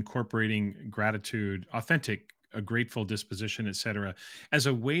idea of incorporating gratitude, authentic, a grateful disposition, et cetera, as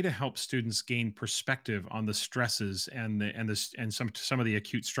a way to help students gain perspective on the stresses and some of the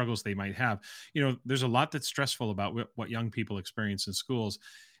acute struggles they might have. There's a lot that's stressful about what young people experience in schools,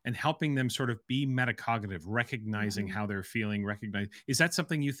 and helping them sort of be metacognitive, recognizing Mhm. how they're feeling. Recognize, is that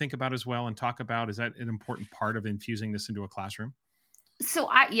something you think about as well and talk about? Is that an important part of infusing this into a classroom?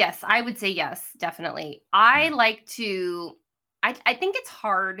 So yes, I would say yes, definitely. I Yeah. like to, I think it's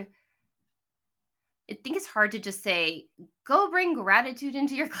hard. I think it's hard to just say, go bring gratitude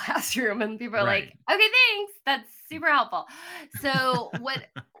into your classroom. And people are Right. like, okay, thanks. That's super helpful. So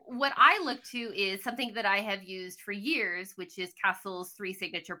what I I look to is something that I have used for years, which is Castle's 3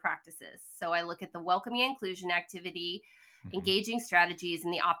 signature practices. So I look at the welcoming inclusion activity, Mhm. engaging strategies,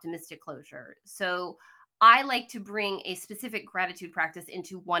 and the optimistic closure. So I like to bring a specific gratitude practice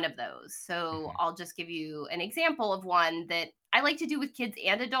into one of those. So Mhm. I'll just give you an example of one that I like to do with kids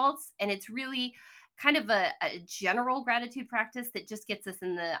and adults. And it's really kind of a general gratitude practice that just gets us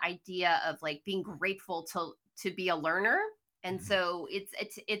in the idea of like being grateful to be a learner. And Mhm. so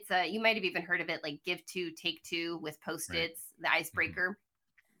it's a, you might have even heard of it, like give two, take two with Right. post-its, the Mhm. icebreaker.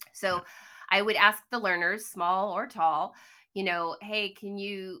 Yeah. So I would ask the learners, small or tall, hey, can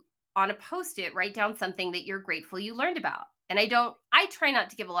you on a post-it write down something that you're grateful you learned about? And I try not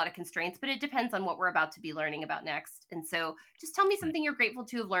to give a lot of constraints, but it depends on what we're about to be learning about next. And so just tell me Right. something you're grateful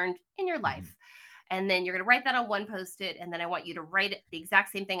to have learned in your Mhm. life. And then you're going to write that on one post-it, and then I want you to write the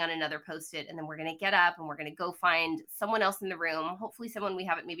exact same thing on another post-it, and then we're going to get up and we're going to go find someone else in the room, hopefully someone we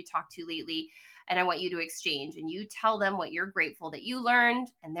haven't maybe talked to lately, and I want you to exchange, and you tell them what you're grateful that you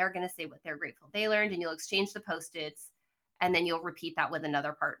learned, and they're going to say what they're grateful they learned, and you'll exchange the post-its, and then you'll repeat that with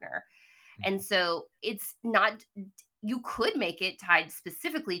another partner. And Mhm. so it's not, you could make it tied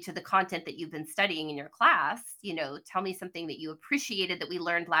specifically to the content that you've been studying in your class. Tell me something that you appreciated that we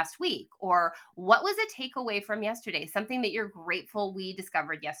learned last week, or what was a takeaway from yesterday, something that you're grateful we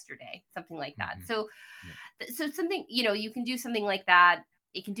discovered yesterday, something like that. Mhm. So, Yeah. something, you can do something like that.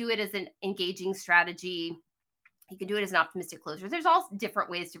 You can do it as an engaging strategy. You can do it as an optimistic closure. There's all different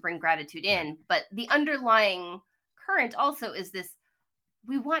ways to bring gratitude Right. in, but the underlying current also is this: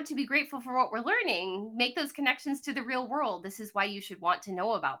 we want to be grateful for what we're learning, make those connections to the real world. This is why you should want to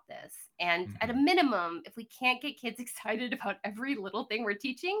know about this. And at a Mhm. minimum, if we can't get kids excited about every little thing we're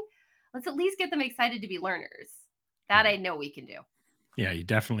teaching, let's at least get them excited to be learners. That I Right. know we can do. Yeah, you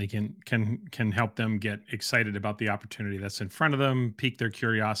definitely can help them get excited about the opportunity that's in front of them, pique their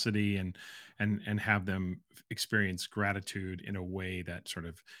curiosity, and have them experience gratitude in a way that sort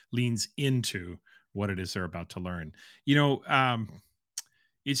of leans into what it is they're about to learn. You know,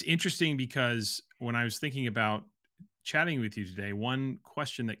 it's interesting because when I was thinking about chatting with you today, one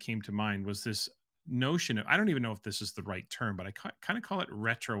question that came to mind was this notion of, I don't even know if this is the right term, but I kind of call it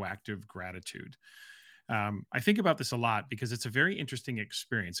retroactive gratitude. I think about this a lot because it's a very interesting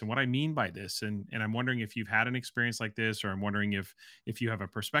experience. And what I mean by this, and I'm wondering if you've had an experience like this, or I'm wondering if you have a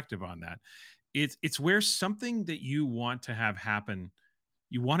perspective on that. It's where something that you want to have happen,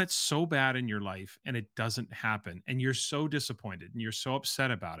 you want it so bad in your life, and it doesn't happen, and you're so disappointed and you're so upset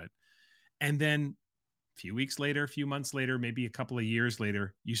about it. And then few weeks later, a few months later, maybe a couple of years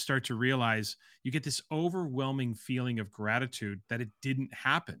later, you start to realize you get this overwhelming feeling of gratitude that it didn't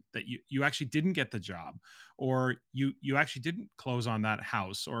happen, that you actually didn't get the job, or you actually didn't close on that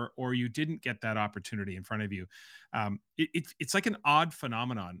house, or you didn't get that opportunity in front of you. It's like an odd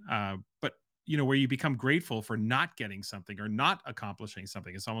phenomenon, but where you become grateful for not getting something or not accomplishing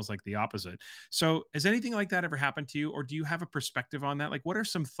something. It's almost like the opposite. So, has anything like that ever happened to you, or do you have a perspective on that? Like, what are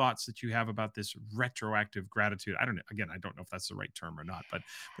some thoughts that you have about this retroactive gratitude? I don't know. Again, I don't know if that's the right term or not, but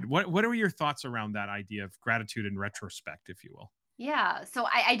what are your thoughts around that idea of gratitude in retrospect, if you will? Yeah, so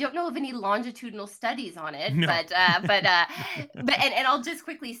I don't know of any longitudinal studies on it, No. but I'll just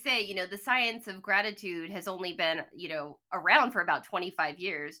quickly say, the science of gratitude has only been, around for about 25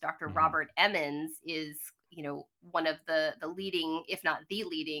 years. Dr. Mhm. Robert Emmons is, one of the leading, if not the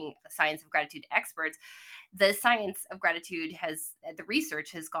leading, science of gratitude experts. The science of gratitude the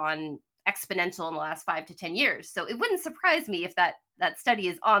research has gone exponential in the last 5 to 10 years. So it wouldn't surprise me if that study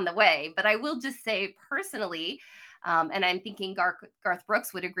is on the way. But I will just say personally, and I'm thinking Garth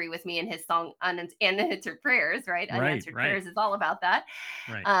Brooks would agree with me in his song Unanswered Prayers, right? Right, Unanswered right, Prayers is all about that.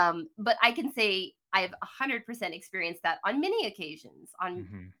 right. But I can say I've 100% experienced that on many occasions, on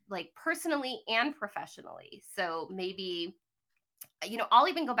Hmm. like personally and professionally. So maybe, I'll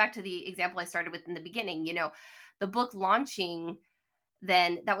even go back to the example I started with in the beginning, the book launching,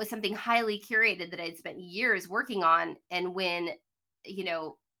 then that was something highly curated that I'd spent years working on. And when, you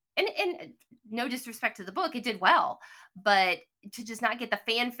know, and no disrespect to the book, it did well, but to just not get the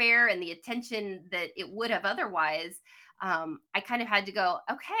fanfare and the attention that it would have otherwise, I kind of had to go,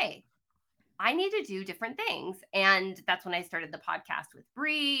 okay, I need to do different things. And that's when I started the podcast with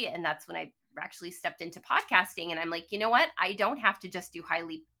Bree. And that's when I actually stepped into podcasting. And I'm like, you know what? I don't have to just do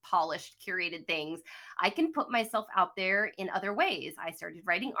highly polished, curated things. I can put myself out there in other ways. I started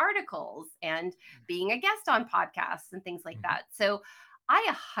writing articles and being a guest on podcasts and things like Hmm. that. So I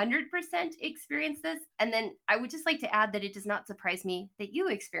 100% experience this. And then I would just like to add that it does not surprise me that you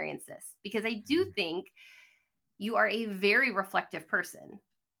experience this, because I do think you are a very reflective person.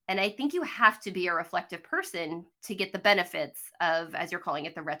 And I think you have to be a reflective person to get the benefits of, as you're calling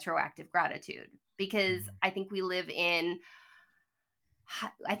it, the retroactive gratitude. Because Mhm. I think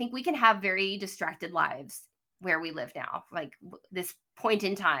I think we can have very distracted lives where we live now, like this point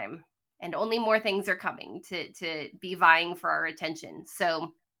in time, and only more things are coming to be vying for our attention.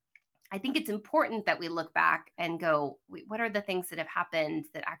 So I think it's important that we look back and go, what are the things that have happened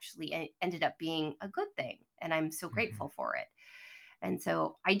that actually ended up being a good thing? And I'm so Mhm. grateful for it. And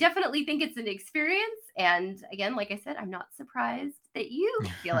so I definitely think it's an experience. And again, like I said, I'm not surprised that you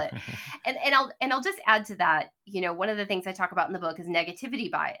feel it. And I'll just add to that, one of the things I talk about in the book is negativity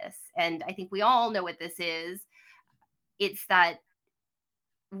bias. And I think we all know what this is. It's that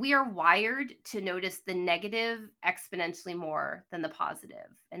we are wired to notice the negative exponentially more than the positive.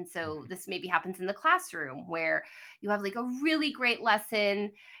 And so Mhm. this maybe happens in the classroom where you have like a really great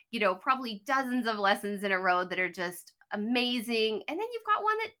lesson, probably dozens of lessons in a row that are just amazing. And then you've got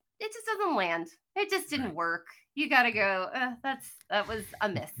one that it just doesn't land. It just didn't Right. work. You got to go, that was a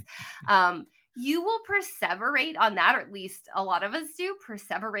miss. Um, you will perseverate on that, or at least a lot of us do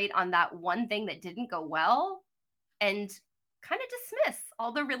perseverate on that one thing that didn't go well, and kind of dismiss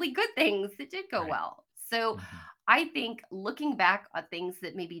all the really good things that did go Right. well. So Mhm. I think looking back at things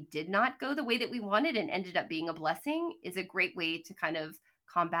that maybe did not go the way that we wanted and ended up being a blessing is a great way to kind of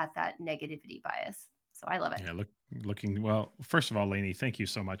combat that negativity bias. So I love it. Yeah, looking well. First of all, Lainey, thank you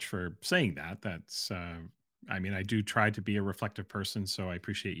so much for saying that. That's, I mean, I do try to be a reflective person, so I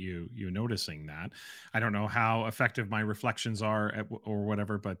appreciate you noticing that. I don't know how effective my reflections are or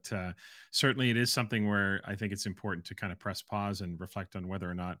whatever, but certainly it is something where I think it's important to kind of press pause and reflect on whether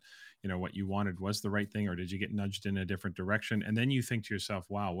or not what you wanted was the right thing, or did you get nudged in a different direction, and then you think to yourself,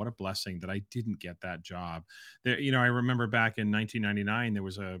 "Wow, what a blessing that I didn't get that job." There, I remember back in 1999, there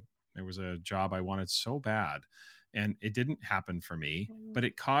was a job I wanted so bad, and it didn't happen for me, Mhm. but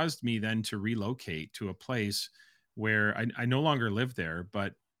it caused me then to relocate to a place where I no longer live there.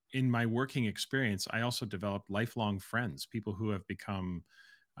 But in my working experience, I also developed lifelong friends, people who have become,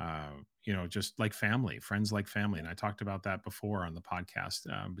 just like family, friends like family. And I talked about that before on the podcast.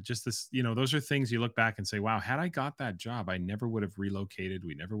 But just this, those are things you look back and say, wow, had I got that job, I never would have relocated.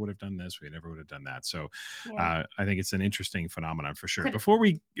 We never would have done this. We never would have done that. So Yeah. I think it's an interesting phenomenon for sure. Could Before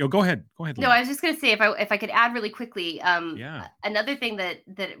we go ahead. Go ahead, No, I Lainey. was just going to say, if I could add really quickly, Yeah. another thing that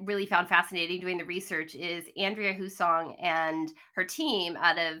really found fascinating doing the research is Andrea Husong and her team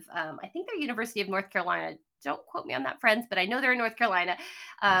out of, I think they're University of North Carolina. Don't quote me on that, friends, but I know they're in North Carolina.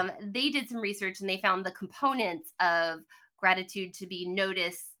 Yeah. They did some research and they found the components of gratitude to be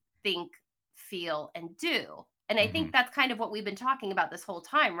notice, think, feel, and do. And I Hmm. think that's kind of what we've been talking about this whole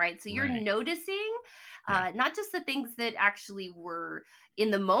time, right? So you're Right. noticing Yeah. not just the things that actually were in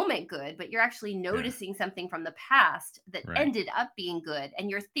the moment good, but you're actually Yeah. noticing something from the past that Right. ended up being good. And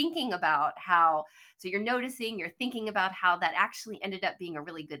you're thinking about how, so you're noticing, you're thinking about how that actually ended up being a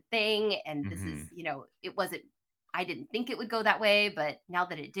really good thing. And this is, Hmm. it wasn't, I didn't think it would go that way, but now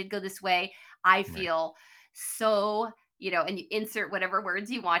that it did go this way, I Right. feel so, and you insert whatever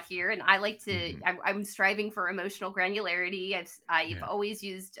words you want here. And I like to, Hmm. I'm striving for emotional granularity. I've Yeah. always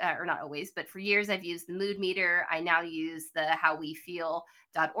used, or not always, but for years I've used the mood meter. I now use the How We Feel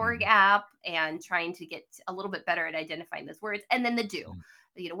 .org Hmm. app, and trying to get a little bit better at identifying those words. And then the do,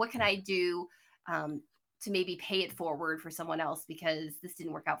 what can I do um, to maybe pay it forward for someone else, because this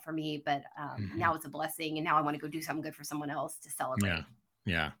didn't work out for me, but Hmm. now it's a blessing, and now I want to go do something good for someone else to Yeah. celebrate.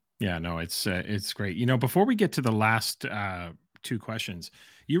 Yeah. Yeah. No, it's great. Before we get to the last two questions,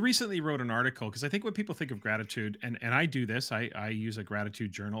 you recently wrote an article, because I think when people think of gratitude, and I do this, I use a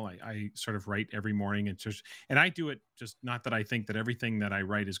gratitude journal. I sort of write every morning, and I do it just not that I think that everything that I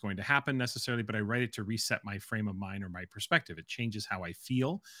write is going to happen necessarily, but I write it to reset my frame of mind or my perspective. It changes how I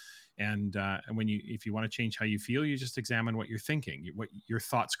feel. And when if you want to change how you feel, you just examine what you're thinking. What your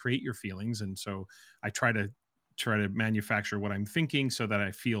thoughts create your feelings, and so I try to manufacture what I'm thinking so that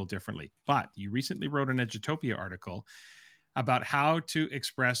I feel differently. But you recently wrote an Edutopia article about how to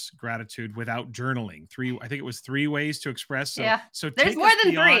express gratitude without journaling. I think it was 3 ways to express. So Yeah, so there's take more us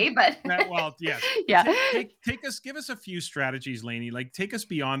than beyond three, but that. Well, yes. yeah. Take us, give us a few strategies, Lainey. Like, take us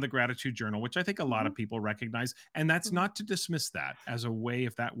beyond the gratitude journal, which I think a lot Mhm, of people recognize. And that's mhm. not to dismiss that as a way,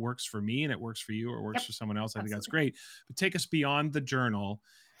 if that works for me and it works for you or works Yep, for someone else, I think that's absolutely. great. But take us beyond the journal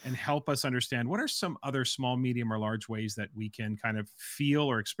and help us understand what are some other small, medium, or large ways that we can kind of feel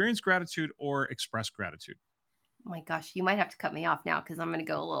or experience gratitude or express gratitude. Oh my gosh, you might have to cut me off now because I'm going to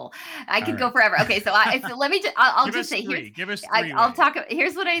go a little. I All could go right. forever. Okay, so let me. I'll Give just us say here's. three. Give us three I'll ways. talk.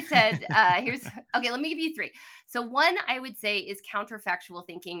 Here's what I said. Here's okay. Let me give you three. So one I would say is counterfactual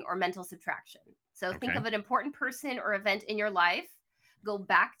thinking or mental subtraction. So think Okay. of an important person or event in your life. go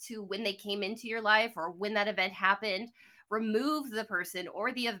back to when they came into your life or when that event happened, remove the person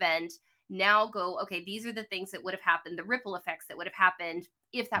or the event. Now go, okay, these are the things that would have happened, the ripple effects that would have happened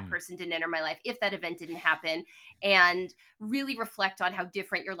if that person didn't enter my life, if that event didn't happen, and really reflect on how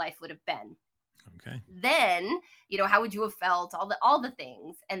different your life would have been. Okay. Then, how would you have felt? All the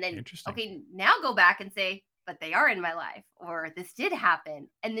things. And then, Interesting. okay, now go back and say, but they are in my life, or this did happen.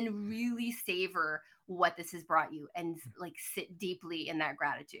 And then really savor what this has brought you and like sit deeply in that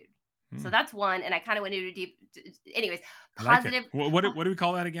gratitude. So that's one. And I kind of went into deep, anyways, positive. I like it. What do we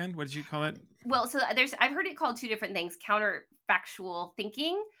call that again? What did you call it? Well, so I've heard it called two different things: counterfactual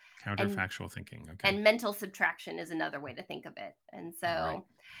thinking. Counterfactual thinking. Okay. And mental subtraction is another way to think of it. And so right.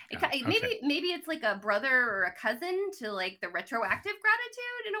 maybe it's like a brother or a cousin to like the retroactive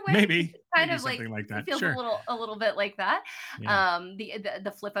gratitude in a way. Maybe kind of something like that. It feels sure. a little bit like that. Yeah.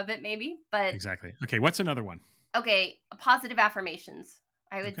 The flip of it maybe, but exactly. Okay. What's another one? Okay. Positive affirmations.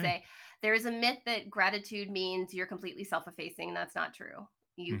 I would say there is a myth that gratitude means you're completely self-effacing. That's not true.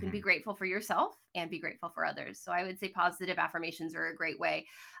 You can be grateful for yourself and be grateful for others. So I would say positive affirmations are a great way.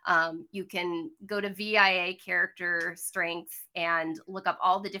 You can go to VIA character strengths and look up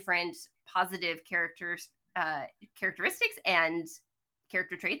all the different positive characteristics and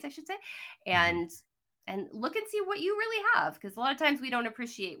character traits, I should say, and look and see what you really have, because a lot of times we don't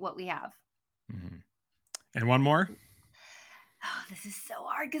appreciate what we have. And one more. Oh, this is so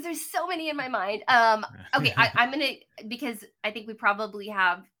hard because there's so many in my mind. Okay, I'm gonna, because I think we probably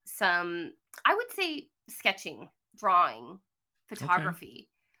have some, I would say sketching, drawing, photography.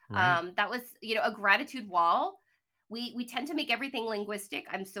 Right. That was, a gratitude wall. We tend to make everything linguistic.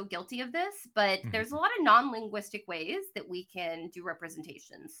 I'm so guilty of this, but there's a lot of non-linguistic ways that we can do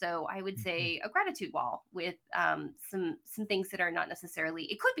representation. So I would say a gratitude wall with some things that are not necessarily,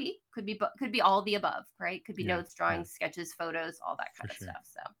 it could be all the above, right? Could be notes, drawings, sketches, photos, all that kind of stuff.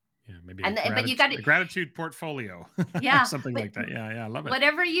 So yeah, maybe but you got a gratitude portfolio. Yeah, something like that. Yeah, I love it.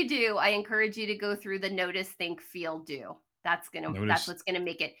 Whatever you do, I encourage you to go through the notice, think, feel, do. That's what's gonna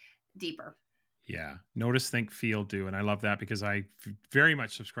make it deeper. Yeah. Notice, think, feel, do. And I love that because I very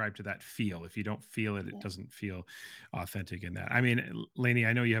much subscribe to that feel. If you don't feel it, it doesn't feel authentic in that. I mean, Lainey,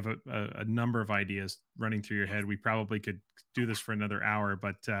 I know you have a number of ideas running through your head. We probably could do this for another hour,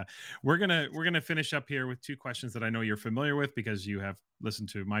 but we're gonna finish up here with two questions that I know you're familiar with because you have listened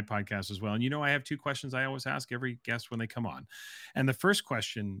to my podcast as well. And I have two questions I always ask every guest when they come on. And the first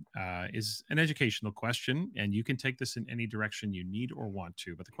question is an educational question, and you can take this in any direction you need or want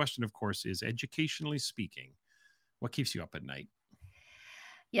to. But the question, of course, is educationally speaking, what keeps you up at night?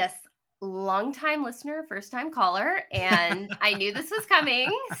 Yes. Long-time listener, first-time caller, and I knew this was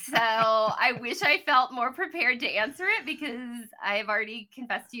coming, so I wish I felt more prepared to answer it because I've already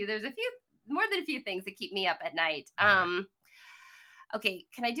confessed to you there's more than a few things that keep me up at night. Okay,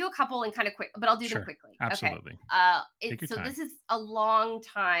 can I do a couple and kind of quick, but I'll do them quickly. Absolutely. Okay. So this is a long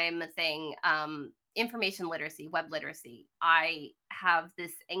time thing. Information literacy, web literacy. I have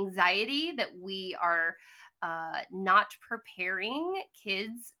this anxiety that we are not preparing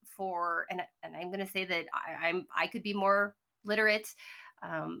kids for, and I'm going to say that I could be more literate,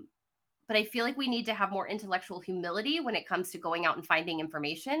 but I feel like we need to have more intellectual humility when it comes to going out and finding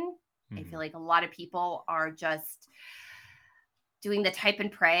information. I feel like a lot of people are just doing the type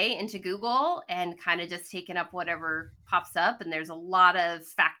and pray into Google and kind of just taking up whatever pops up. And there's a lot of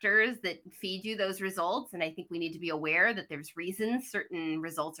factors that feed you those results. And I think we need to be aware that there's reasons certain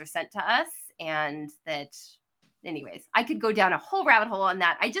results are sent to us, and that, anyways, I could go down a whole rabbit hole on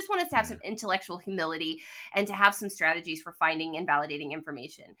that. I just want us to have some intellectual humility and to have some strategies for finding and validating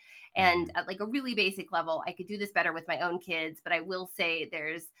information. And at like a really basic level, I could do this better with my own kids, but I will say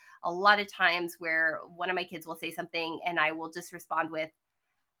there's a lot of times where one of my kids will say something and I will just respond with,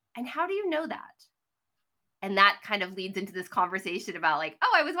 "And how do you know that?" And that kind of leads into this conversation about like,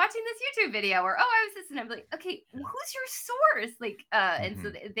 "Oh, I was watching this YouTube video," or "Oh, I was this," and I'm like, "Okay, who's your source?" Like, and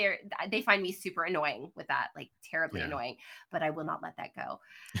so they find me super annoying with that, like terribly annoying, but I will not let that go.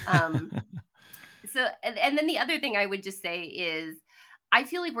 So, and then the other thing I would just say is, I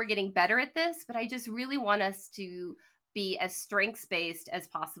feel like we're getting better at this, but I just really want us to be as strengths based as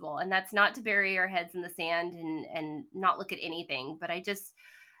possible. And that's not to bury our heads in the sand and not look at anything, but I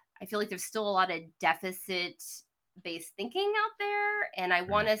feel like there's still a lot of deficit based thinking out there. And I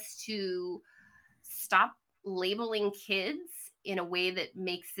want us to stop labeling kids in a way that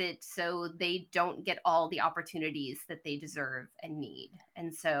makes it so they don't get all the opportunities that they deserve and need.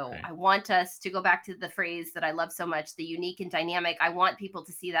 And so I want us to go back to the phrase that I love so much, the unique and dynamic. I want people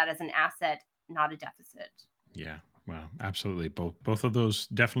to see that as an asset, not a deficit. Yeah. Wow, absolutely. Both of those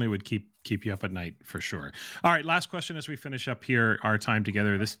definitely would keep you up at night for sure. All right, last question as we finish up here our time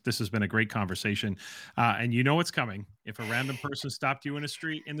together. This has been a great conversation, and you know what's coming. If a random person stopped you in the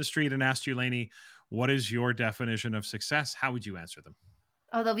street and asked you, Lainey, what is your definition of success? How would you answer them?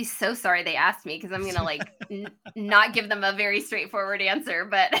 Oh, they'll be so sorry they asked me because I'm gonna like not give them a very straightforward answer.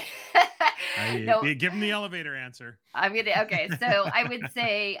 But no, Give them the elevator answer. I'm gonna okay. So I would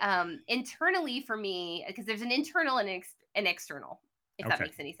say internally for me, because there's an internal and an external, if that Okay,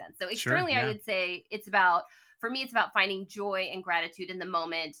 makes any sense. So sure, externally, I yeah, would say it's about for me, it's about finding joy and gratitude in the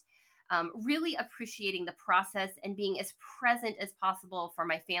moment. Really appreciating the process and being as present as possible for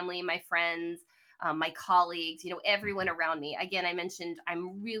my family, my friends, my colleagues, everyone hmm, around me. Again, I mentioned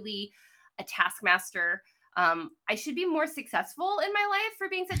I'm really a taskmaster. I should be more successful in my life for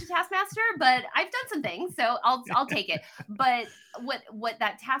being such a taskmaster, but I've done some things, so I'll take it. But what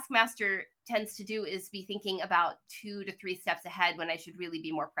that taskmaster tends to do is be thinking about 2 to 3 steps ahead when I should really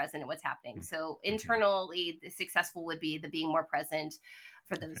be more present in what's happening. So hmm, internally, the successful would be the being more present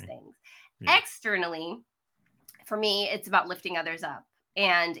for those okay, things. yeah, Externally, for me, it's about lifting others up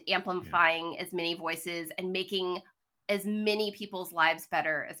and yeah, amplifying as many voices and making as many people's lives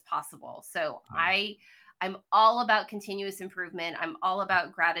better as possible. So yeah. I'm all about continuous improvement. I'm all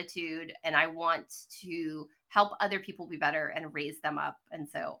about gratitude and I want to help other people be better and raise them up. And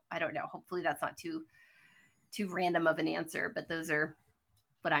so I don't know, hopefully that's not too random of an answer, but those are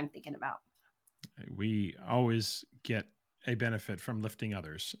what I'm thinking about. We always get a benefit from lifting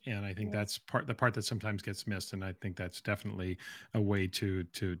others, and I think Yes. that's the part that sometimes gets missed, and I think that's definitely a way to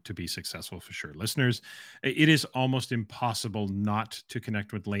be successful for sure. Listeners, it is almost impossible not to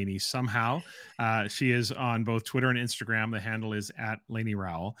connect with Lainey somehow. She is on both Twitter and Instagram. The handle is at Lainey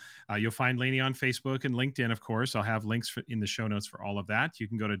Rowell. You'll find Lainey on Facebook and LinkedIn, of course. I'll have links in the show notes for all of that. You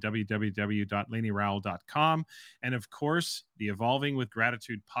can go to www.laineyrowell.com. And of course, the Evolving with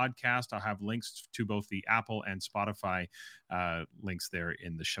Gratitude podcast. I'll have links to both the Apple and Spotify links there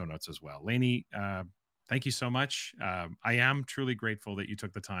in the show notes as well. Lainey, thank you so much. I am truly grateful that you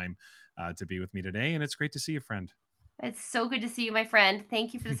took the time to be with me today, and it's great to see you, friend. It's so good to see you, my friend.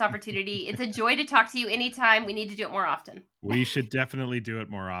 Thank you for this opportunity. It's a joy to talk to you anytime. We need to do it more often. We should definitely do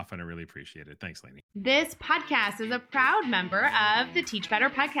it more often. I really appreciate it. Thanks, Lainey. This podcast is a proud member of the Teach Better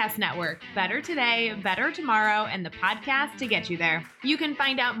Podcast Network. Better today, better tomorrow, and the podcast to get you there. You can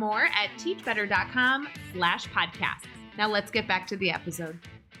find out more at teachbetter.com/podcasts. Now let's get back to the episode.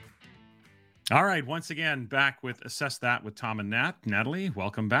 All right. Once again, back with Assess That with Tom and Nat. Natalie,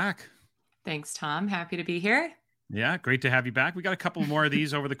 welcome back. Thanks, Tom. Happy to be here. Yeah, great to have you back. We got a couple more of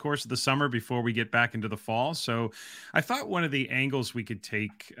these over the course of the summer before we get back into the fall. So I thought one of the angles we could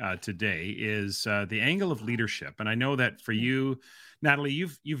take today is the angle of leadership. And I know that for you, Natalie,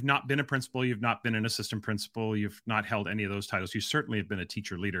 you've not been a principal, you've not been an assistant principal, you've not held any of those titles. You certainly have been a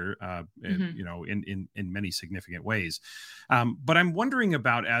teacher leader, in many significant ways. But I'm wondering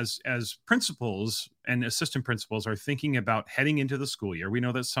about as principals and assistant principals are thinking about heading into the school year. We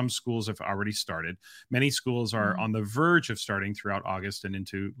know that some schools have already started. Many schools are on the verge of starting throughout August and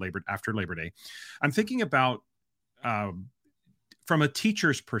into after Labor Day. I'm thinking about from a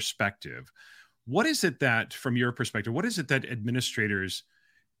teacher's perspective. What is it that, from your perspective, what is it that administrators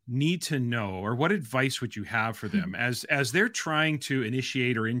need to know, or what advice would you have for them as they're trying to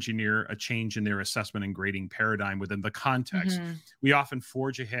initiate or engineer a change in their assessment and grading paradigm within the context? We often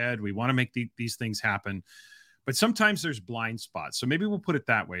forge ahead. We want to make these things happen, but sometimes there's blind spots. So maybe we'll put it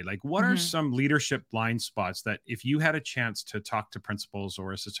that way. Like, what are some leadership blind spots that if you had a chance to talk to principals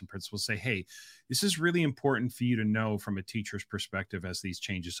or assistant principals, say, hey, this is really important for you to know from a teacher's perspective as these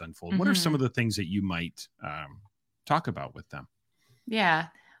changes unfold? What are some of the things that you might talk about with them? Yeah.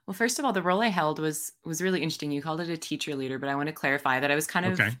 Well, first of all, the role I held was really interesting. You called it a teacher leader, but I want to clarify that I was kind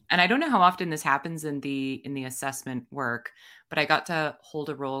of, and I don't know how often this happens in the assessment work, but I got to hold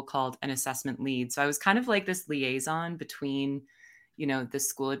a role called an assessment lead. So I was kind of like this liaison between, the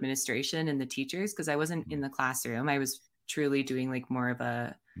school administration and the teachers, because I wasn't in the classroom. I was truly doing like more of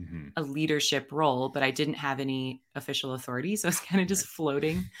a leadership role, but I didn't have any official authority. So I was kind of just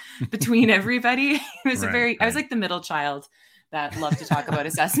floating between everybody. It was I was like the middle child that love to talk about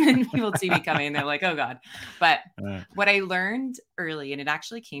assessment. People see me coming and they're like, oh God. But what I learned early, and it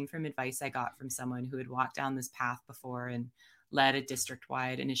actually came from advice I got from someone who had walked down this path before and led a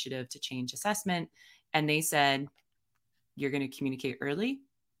district-wide initiative to change assessment. And they said, you're going to communicate early,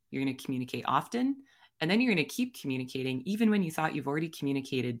 you're going to communicate often, and then you're going to keep communicating even when you thought you've already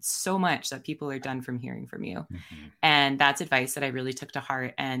communicated so much that people are done from hearing from you. And that's advice that I really took to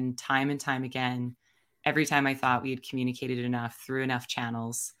heart. And time again, every time I thought we had communicated enough through enough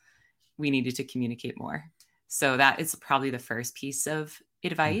channels, we needed to communicate more. So that is probably the first piece of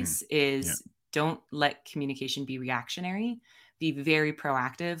advice is don't let communication be reactionary. Be very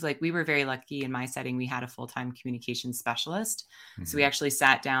proactive. Like we were very lucky in my setting. We had a full-time communication specialist. So we actually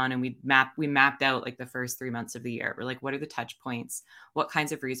sat down and we mapped out like the first 3 months of the year. We're like, what are the touch points? What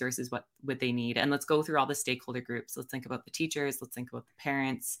kinds of resources, what would they need? And let's go through all the stakeholder groups. Let's think about the teachers. Let's think about the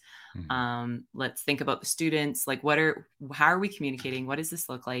parents. Let's think about the students. Like how are we communicating? What does this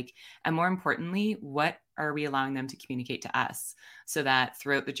look like? And more importantly, what are we allowing them to communicate to us so that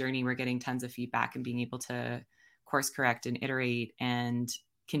throughout the journey, we're getting tons of feedback and being able to course correct and iterate and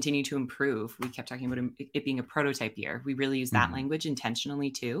continue to improve. We kept talking about it being a prototype year. We really use that language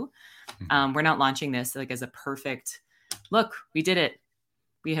intentionally too. We're not launching this like as a perfect, look, we did it.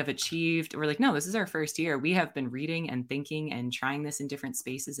 We have achieved, we're like, no, this is our first year. We have been reading and thinking and trying this in different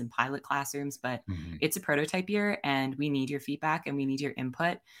spaces in pilot classrooms, but it's a prototype year and we need your feedback and we need your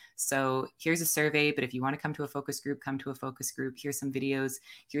input. So here's a survey, but if you want to come to a focus group, come to a focus group. Here's some videos.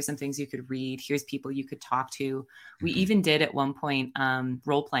 Here's some things you could read. Here's people you could talk to. We even did at one point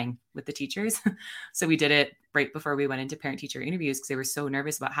role playing with the teachers. So we did it right before we went into parent teacher interviews because they were so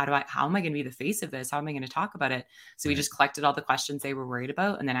nervous about how am I going to be the face of this? How am I going to talk about it? So we just collected all the questions they were worried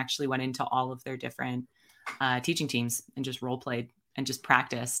about and then actually went into all of their different teaching teams and just role played and just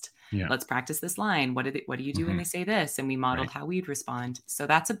practiced. Let's practice this line. What do you do when they say this? And we modeled how we'd respond. So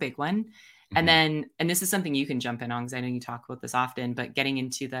that's a big one. And then, and this is something you can jump in on because I know you talk about this often, but getting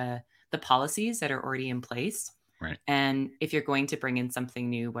into the policies that are already in place. Right. And if you're going to bring in something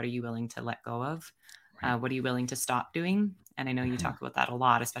new, what are you willing to let go of? What are you willing to stop doing? And I know you talk about that a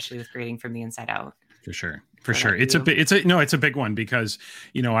lot, especially with grading from the inside out. For sure. It's a big one because,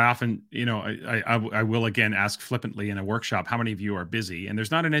 I often, I will again ask flippantly in a workshop, how many of you are busy? And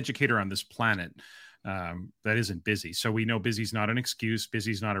there's not an educator on this planet that isn't busy. So we know busy's not an excuse.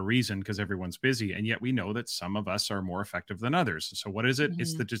 Busy's not a reason because everyone's busy. And yet we know that some of us are more effective than others. So what is it?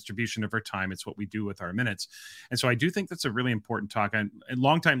 It's the distribution of our time. It's what we do with our minutes. And so I do think that's a really important talk. And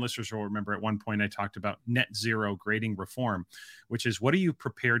longtime listeners will remember at one point I talked about net zero grading reform, which is what are you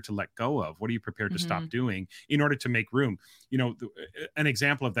prepared to let go of? What are you prepared to stop doing in order to make room? An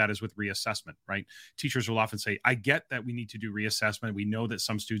example of that is with reassessment, right? Teachers will often say, I get that we need to do reassessment. We know that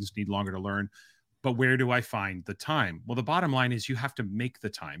some students need longer to learn. But where do I find the time? Well, the bottom line is you have to make the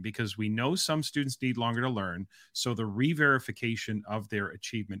time because we know some students need longer to learn. So the re-verification of their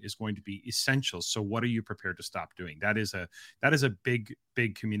achievement is going to be essential. So what are you prepared to stop doing? That is a big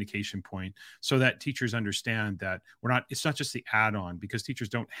communication point so that teachers understand that it's not just the add-on because teachers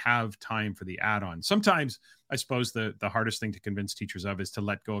don't have time for the add-on. Sometimes I suppose the hardest thing to convince teachers of is to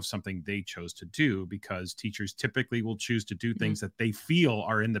let go of something they chose to do because teachers typically will choose to do things that they feel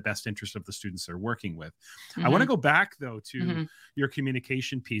are in the best interest of the students they're working with. I want to go back though to your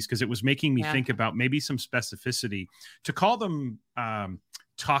communication piece because it was making me think about maybe some specificity. To call them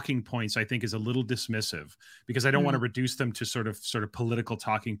talking points, I think is a little dismissive because I don't want to reduce them to sort of political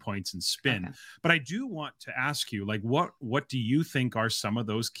talking points and spin. Okay. But I do want to ask you, like, what do you think are some of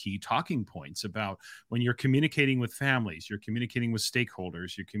those key talking points about when you're communicating with families, you're communicating with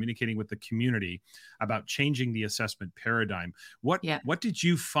stakeholders, you're communicating with the community about changing the assessment paradigm? What did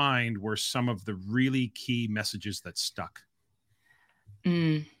you find were some of the really key messages that stuck?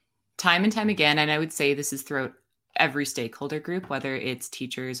 Time and time again, and I would say this is throughout every stakeholder group, whether it's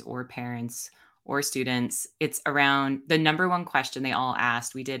teachers or parents or students, it's around the number one question they all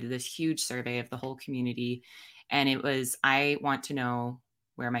asked. We did this huge survey of the whole community, and it was, I want to know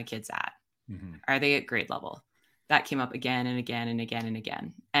where my kid's at. Are they at grade level? That came up again and again and again and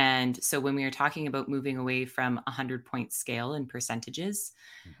again. And so when we were talking about moving away from 100-point scale and percentages,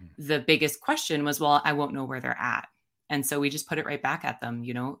 the biggest question was, well, I won't know where they're at. And so we just put it right back at them.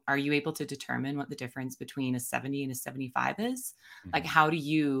 Are you able to determine what the difference between a 70 and a 75 is? Like, how do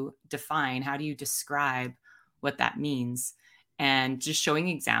you describe what that means? And just showing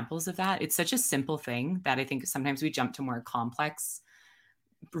examples of that. It's such a simple thing that I think sometimes we jump to more complex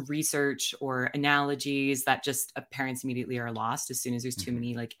research or analogies that just parents immediately are lost as soon as there's too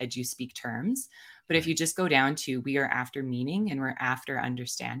many like edu-speak terms. But if you just go down to, we are after meaning and we're after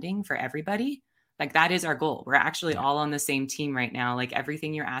understanding for everybody. Like, that is our goal. We're actually all on the same team right now. Like,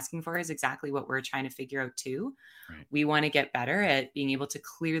 everything you're asking for is exactly what we're trying to figure out too. Right. We want to get better at being able to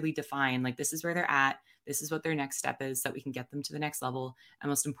clearly define, like, this is where they're at. This is what their next step is so that we can get them to the next level. And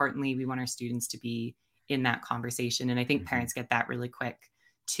most importantly, we want our students to be in that conversation. And I think parents get that really quick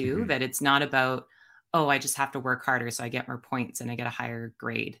too, that it's not about, oh, I just have to work harder so I get more points and I get a higher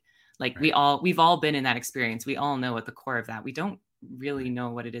grade. Like, we've all been in that experience. We all know at the core of that, we don't really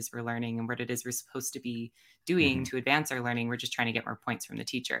know what it is we're learning and what it is we're supposed to be doing to advance our learning. We're just trying to get more points from the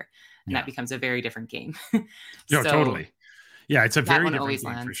teacher. And that becomes a very different game. No, totally. Yeah, it's a very different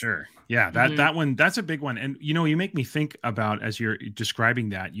game lands. for sure. Yeah, that one, that's a big one. And, you make me think about, as you're describing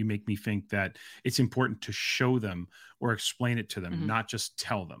that, you make me think that it's important to show them or explain it to them, not just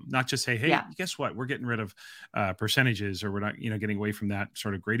tell them, not just say, hey, guess what? We're getting rid of percentages, or we're not, getting away from that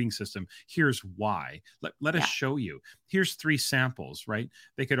sort of grading system. Here's why. Let us show you. Here's 3 samples, right?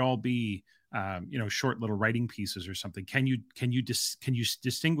 They could all be short little writing pieces or something. Can you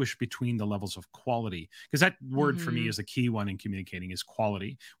distinguish between the levels of quality? Because that word for me is a key one in communicating, is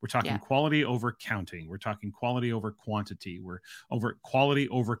quality. We're talking quality over counting. We're talking quality over quantity. We're over quality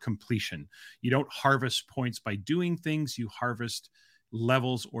over completion. You don't harvest points by doing things. You harvest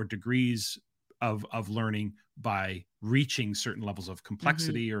levels or degrees of learning by reaching certain levels of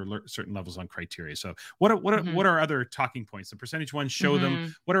complexity or certain levels on criteria. So what are other talking points? The percentage ones, show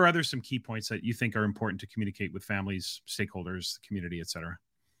them. What are some key points that you think are important to communicate with families, stakeholders, the community, et cetera?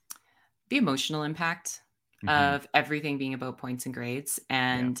 The emotional impact of everything being about points and grades.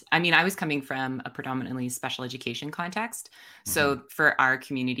 And I mean, I was coming from a predominantly special education context. So for our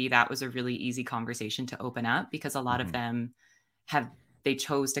community, that was a really easy conversation to open up, because a lot of them they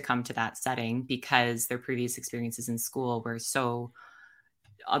chose to come to that setting because their previous experiences in school were so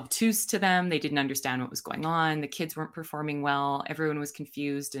obtuse to them. They didn't understand what was going on. The kids weren't performing well. Everyone was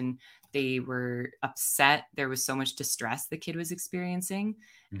confused and they were upset. There was so much distress the kid was experiencing.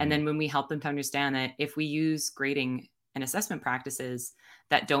 And then when we help them to understand that if we use grading and assessment practices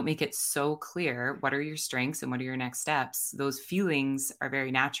that don't make it so clear, what are your strengths and what are your next steps, those feelings are very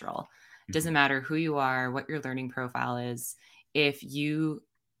natural. It doesn't matter who you are, what your learning profile is. If you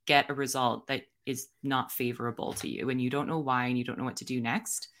get a result that is not favorable to you and you don't know why and you don't know what to do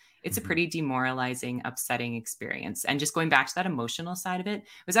next, it's a pretty demoralizing, upsetting experience. And just going back to that emotional side of it,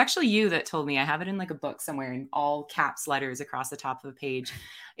 it was actually you that told me. I have it in like a book somewhere in all caps letters across the top of a page.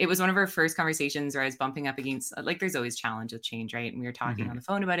 It was one of our first conversations where I was bumping up against, like, there's always challenge with change, right? And we were talking on the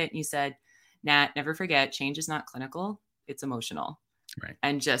phone about it. And you said, Nat, never forget, change is not clinical, it's emotional. Right.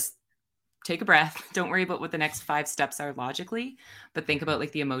 And just take a breath. Don't worry about what the next 5 steps are logically, but think about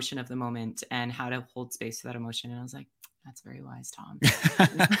like the emotion of the moment and how to hold space for that emotion. And I was like, that's very wise, Tom.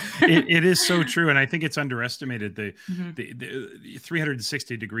 it is so true. And I think it's underestimated the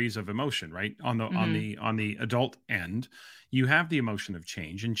 360 degrees of emotion, right? On the adult end, you have the emotion of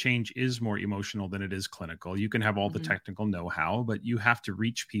change, and change is more emotional than it is clinical. You can have all the technical know-how, but you have to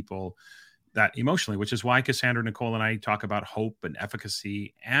reach people that emotionally, which is why Cassandra, Nicole, and I talk about hope and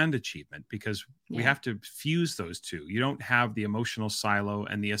efficacy and achievement, because we have to fuse those two. You don't have the emotional silo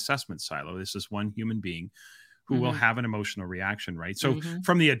and the assessment silo. This is one human being who will have an emotional reaction, right? So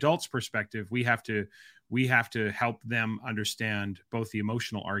from the adult's perspective, we have to help them understand both the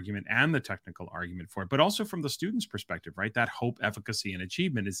emotional argument and the technical argument for it, but also from the student's perspective, right? That hope, efficacy, and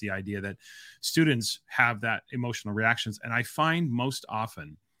achievement is the idea that students have that emotional reactions. And I find most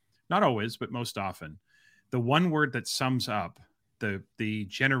often, not always, but most often, the one word that sums up the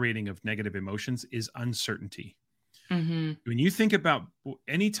generating of negative emotions is uncertainty. When you think about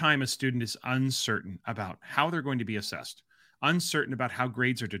any time a student is uncertain about how they're going to be assessed, uncertain about how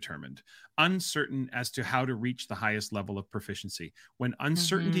grades are determined, uncertain as to how to reach the highest level of proficiency, when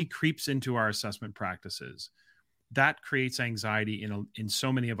uncertainty creeps into our assessment practices, that creates anxiety in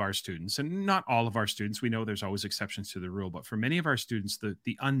so many of our students, and not all of our students. We know there's always exceptions to the rule, but for many of our students,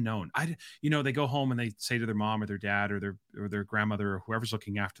 the unknown, they go home and they say to their mom or their dad or their grandmother or whoever's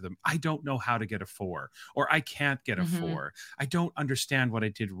looking after them, I don't know how to get a 4, or I can't get a 4. I don't understand what I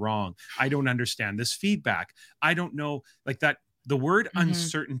did wrong. I don't understand this feedback. I don't know, like that. The word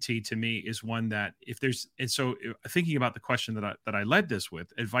uncertainty to me is one that and so thinking about the question that I led this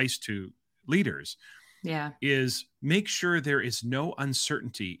with, advice to leaders, is make sure there is no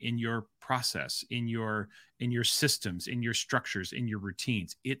uncertainty in your process, in your systems, in your structures, in your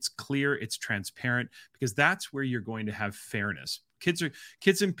routines. It's clear, it's transparent, because that's where you're going to have fairness. Kids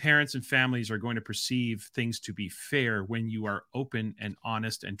and parents and families are going to perceive things to be fair when you are open and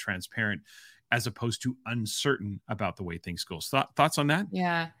honest and transparent, as opposed to uncertain about the way things go. Thoughts on that?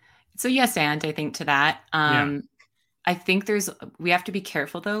 Yeah. So yes, and I think to that, I think we have to be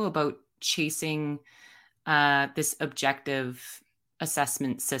careful though about chasing this objective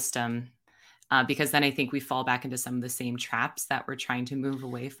assessment system, because then I think we fall back into some of the same traps that we're trying to move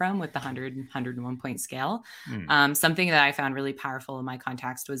away from with the 101 point scale. Something that I found really powerful in my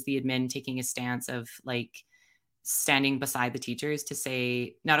context was the admin taking a stance of like, standing beside the teachers to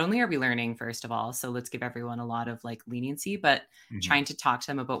say, not only are we learning, first of all, so let's give everyone a lot of like leniency, but trying to talk to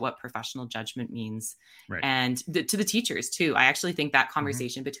them about what professional judgment means. Right. And to the teachers too. I actually think that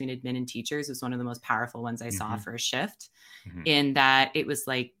conversation between admin and teachers was one of the most powerful ones I saw for a shift, in that it was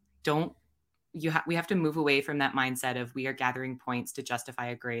like, we have to move away from that mindset of we are gathering points to justify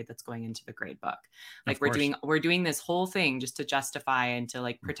a grade that's going into the grade book. Like we're doing this whole thing just to justify and to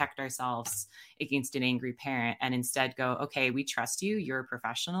like protect ourselves against an angry parent, and instead go, okay, we trust you. You're a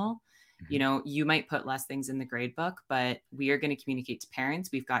professional. You know, you might put less things in the grade book, but we are going to communicate to parents.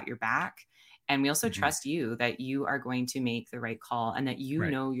 We've got your back. And we also trust you that you are going to make the right call, and that you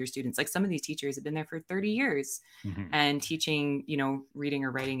know your students. Like some of these teachers have been there for 30 years and teaching, you know, reading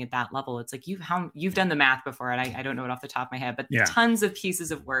or writing at that level. It's like you've done the math before, and I don't know it off the top of my head, but tons of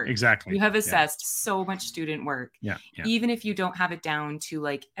pieces of work. Exactly. You have assessed so much student work. Even if you don't have it down to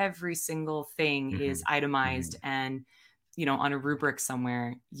like every single thing is itemized and, you know, on a rubric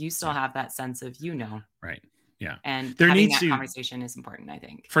somewhere, you still have that sense of, you know. Right. Yeah. And having that conversation is important, I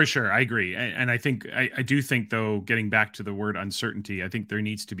think. For sure. I agree. And I think, I do think though, getting back to the word uncertainty, I think there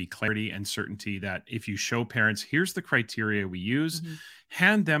needs to be clarity and certainty that if you show parents, here's the criteria we use,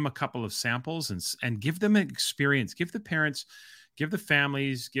 hand them a couple of samples and give them an experience, give the parents, give the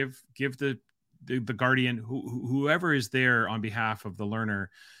families, give the guardian, whoever is there on behalf of the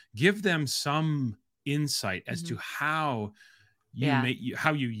learner, give them some insight as to how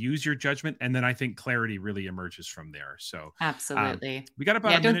how you use your judgment. And then I think clarity really emerges from there. So absolutely. We got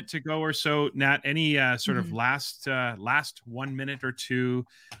about a minute to go or so. Nat, any sort of last 1 minute or two,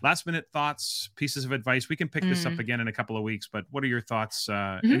 last minute thoughts, pieces of advice? We can pick this up again in a couple of weeks, but what are your thoughts?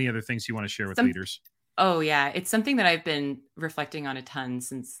 Any other things you want to share with leaders? Oh yeah. It's something that I've been reflecting on a ton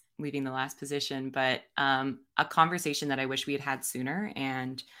since leaving the last position, but a conversation that I wish we had had sooner,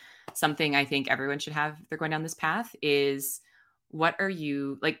 and something I think everyone should have if they're going down this path, is what are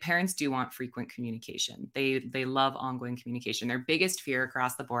you, like, parents do want frequent communication. They love ongoing communication. Their biggest fear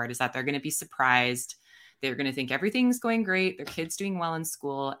across the board is that they're going to be surprised. They're going to think everything's going great, their kid's doing well in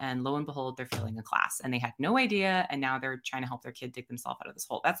school, and lo and behold, they're failing a class and they had no idea. And now they're trying to help their kid dig themselves out of this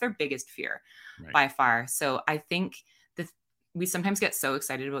hole. That's their biggest fear by far. So I think we sometimes get so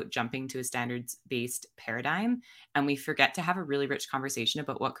excited about jumping to a standards-based paradigm, and we forget to have a really rich conversation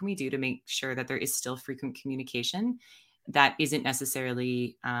about what can we do to make sure that there is still frequent communication that isn't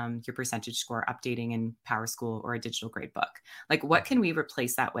necessarily your percentage score updating in PowerSchool or a digital grade book. Like, what can we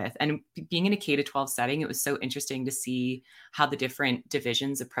replace that with? And being in a K-12 setting, it was so interesting to see how the different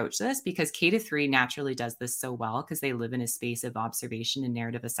divisions approach this, because K-3 naturally does this so well because they live in a space of observation and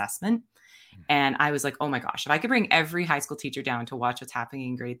narrative assessment. And I was like, oh my gosh, if I could bring every high school teacher down to watch what's happening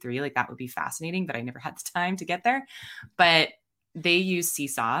in grade 3, like that would be fascinating, but I never had the time to get there. But they use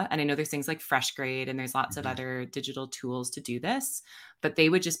Seesaw, and I know there's things like FreshGrade and there's lots of other digital tools to do this, but they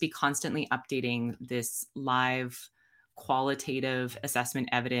would just be constantly updating this live qualitative assessment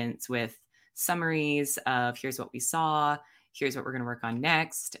evidence with summaries of here's what we saw, here's what we're going to work on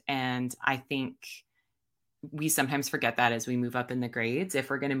next. And I think we sometimes forget that as we move up in the grades. If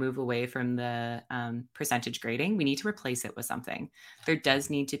we're going to move away from the percentage grading, we need to replace it with something. There does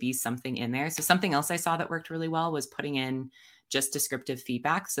need to be something in there. So something else I saw that worked really well was putting in just descriptive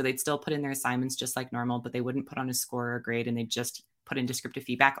feedback. So they'd still put in their assignments just like normal, but they wouldn't put on a score or a grade, and they just put in descriptive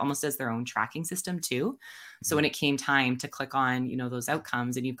feedback almost as their own tracking system too. So when it came time to click on, you know, those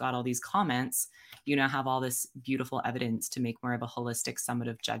outcomes and you've got all these comments, you now have all this beautiful evidence to make more of a holistic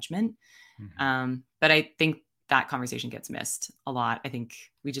summative judgment. But I think that conversation gets missed a lot. I think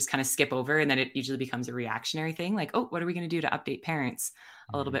we just kind of skip over, and then it usually becomes a reactionary thing. Like, oh, what are we going to do to update parents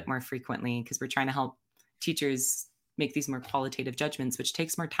a little bit more frequently? Because we're trying to help teachers make these more qualitative judgments, which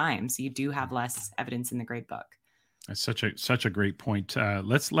takes more time. So you do have less evidence in the grade book. That's such a great point.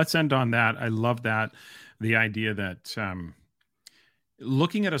 Let's end on that. I love that. The idea that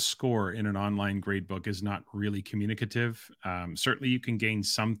looking at a score in an online grade book is not really communicative. Certainly you can gain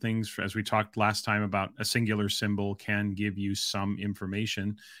some things, as we talked last time about a singular symbol can give you some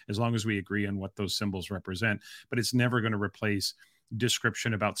information as long as we agree on what those symbols represent, but it's never going to replace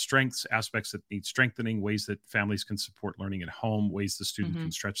description about strengths, aspects that need strengthening, ways that families can support learning at home, ways the student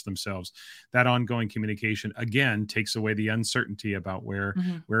can stretch themselves. That ongoing communication, again, takes away the uncertainty about where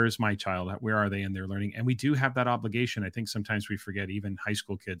is my child, where are they in their learning? And we do have that obligation. I think sometimes we forget, even high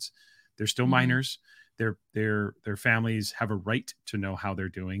school kids, they're still minors. their families have a right to know how they're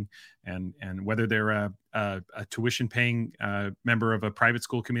doing, and whether they're a tuition paying member of a private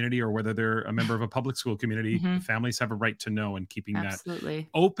school community or whether they're a member of a public school community, the families have a right to know, and keeping that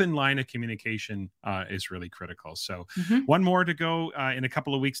open line of communication is really critical. So one more to go in a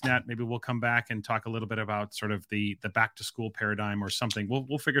couple of weeks, Nat. Maybe we'll come back and talk a little bit about sort of the back to school paradigm or something.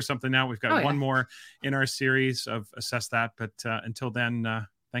 We'll figure something out. We've got one more in our series of Assess That. But until then,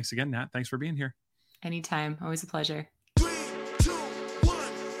 thanks again, Nat. Thanks for being here. Anytime. Always a pleasure. 3, 2, 1.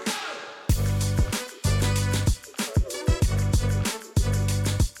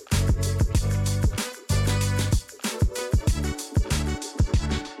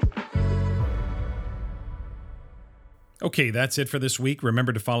 Okay, that's it for this week.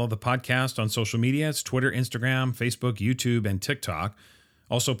 Remember to follow the podcast on social media. It's Twitter, Instagram, Facebook, YouTube, and TikTok.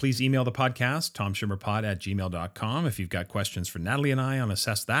 Also, please email the podcast, tomshimmerpod@gmail.com, if you've got questions for Natalie and I on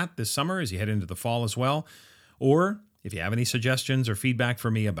Assess That this summer as you head into the fall as well, or if you have any suggestions or feedback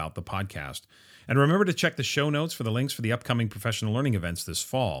for me about the podcast. And remember to check the show notes for the links for the upcoming professional learning events this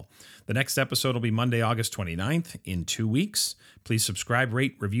fall. The next episode will be Monday, August 29th, in 2 weeks. Please subscribe,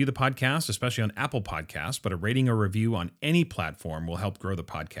 rate, review the podcast, especially on Apple Podcasts, but a rating or review on any platform will help grow the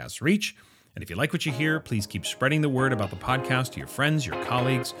podcast's reach. And if you like what you hear, please keep spreading the word about the podcast to your friends, your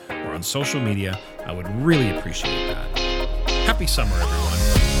colleagues, or on social media. I would really appreciate that. Happy summer,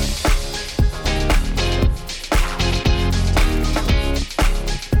 everyone.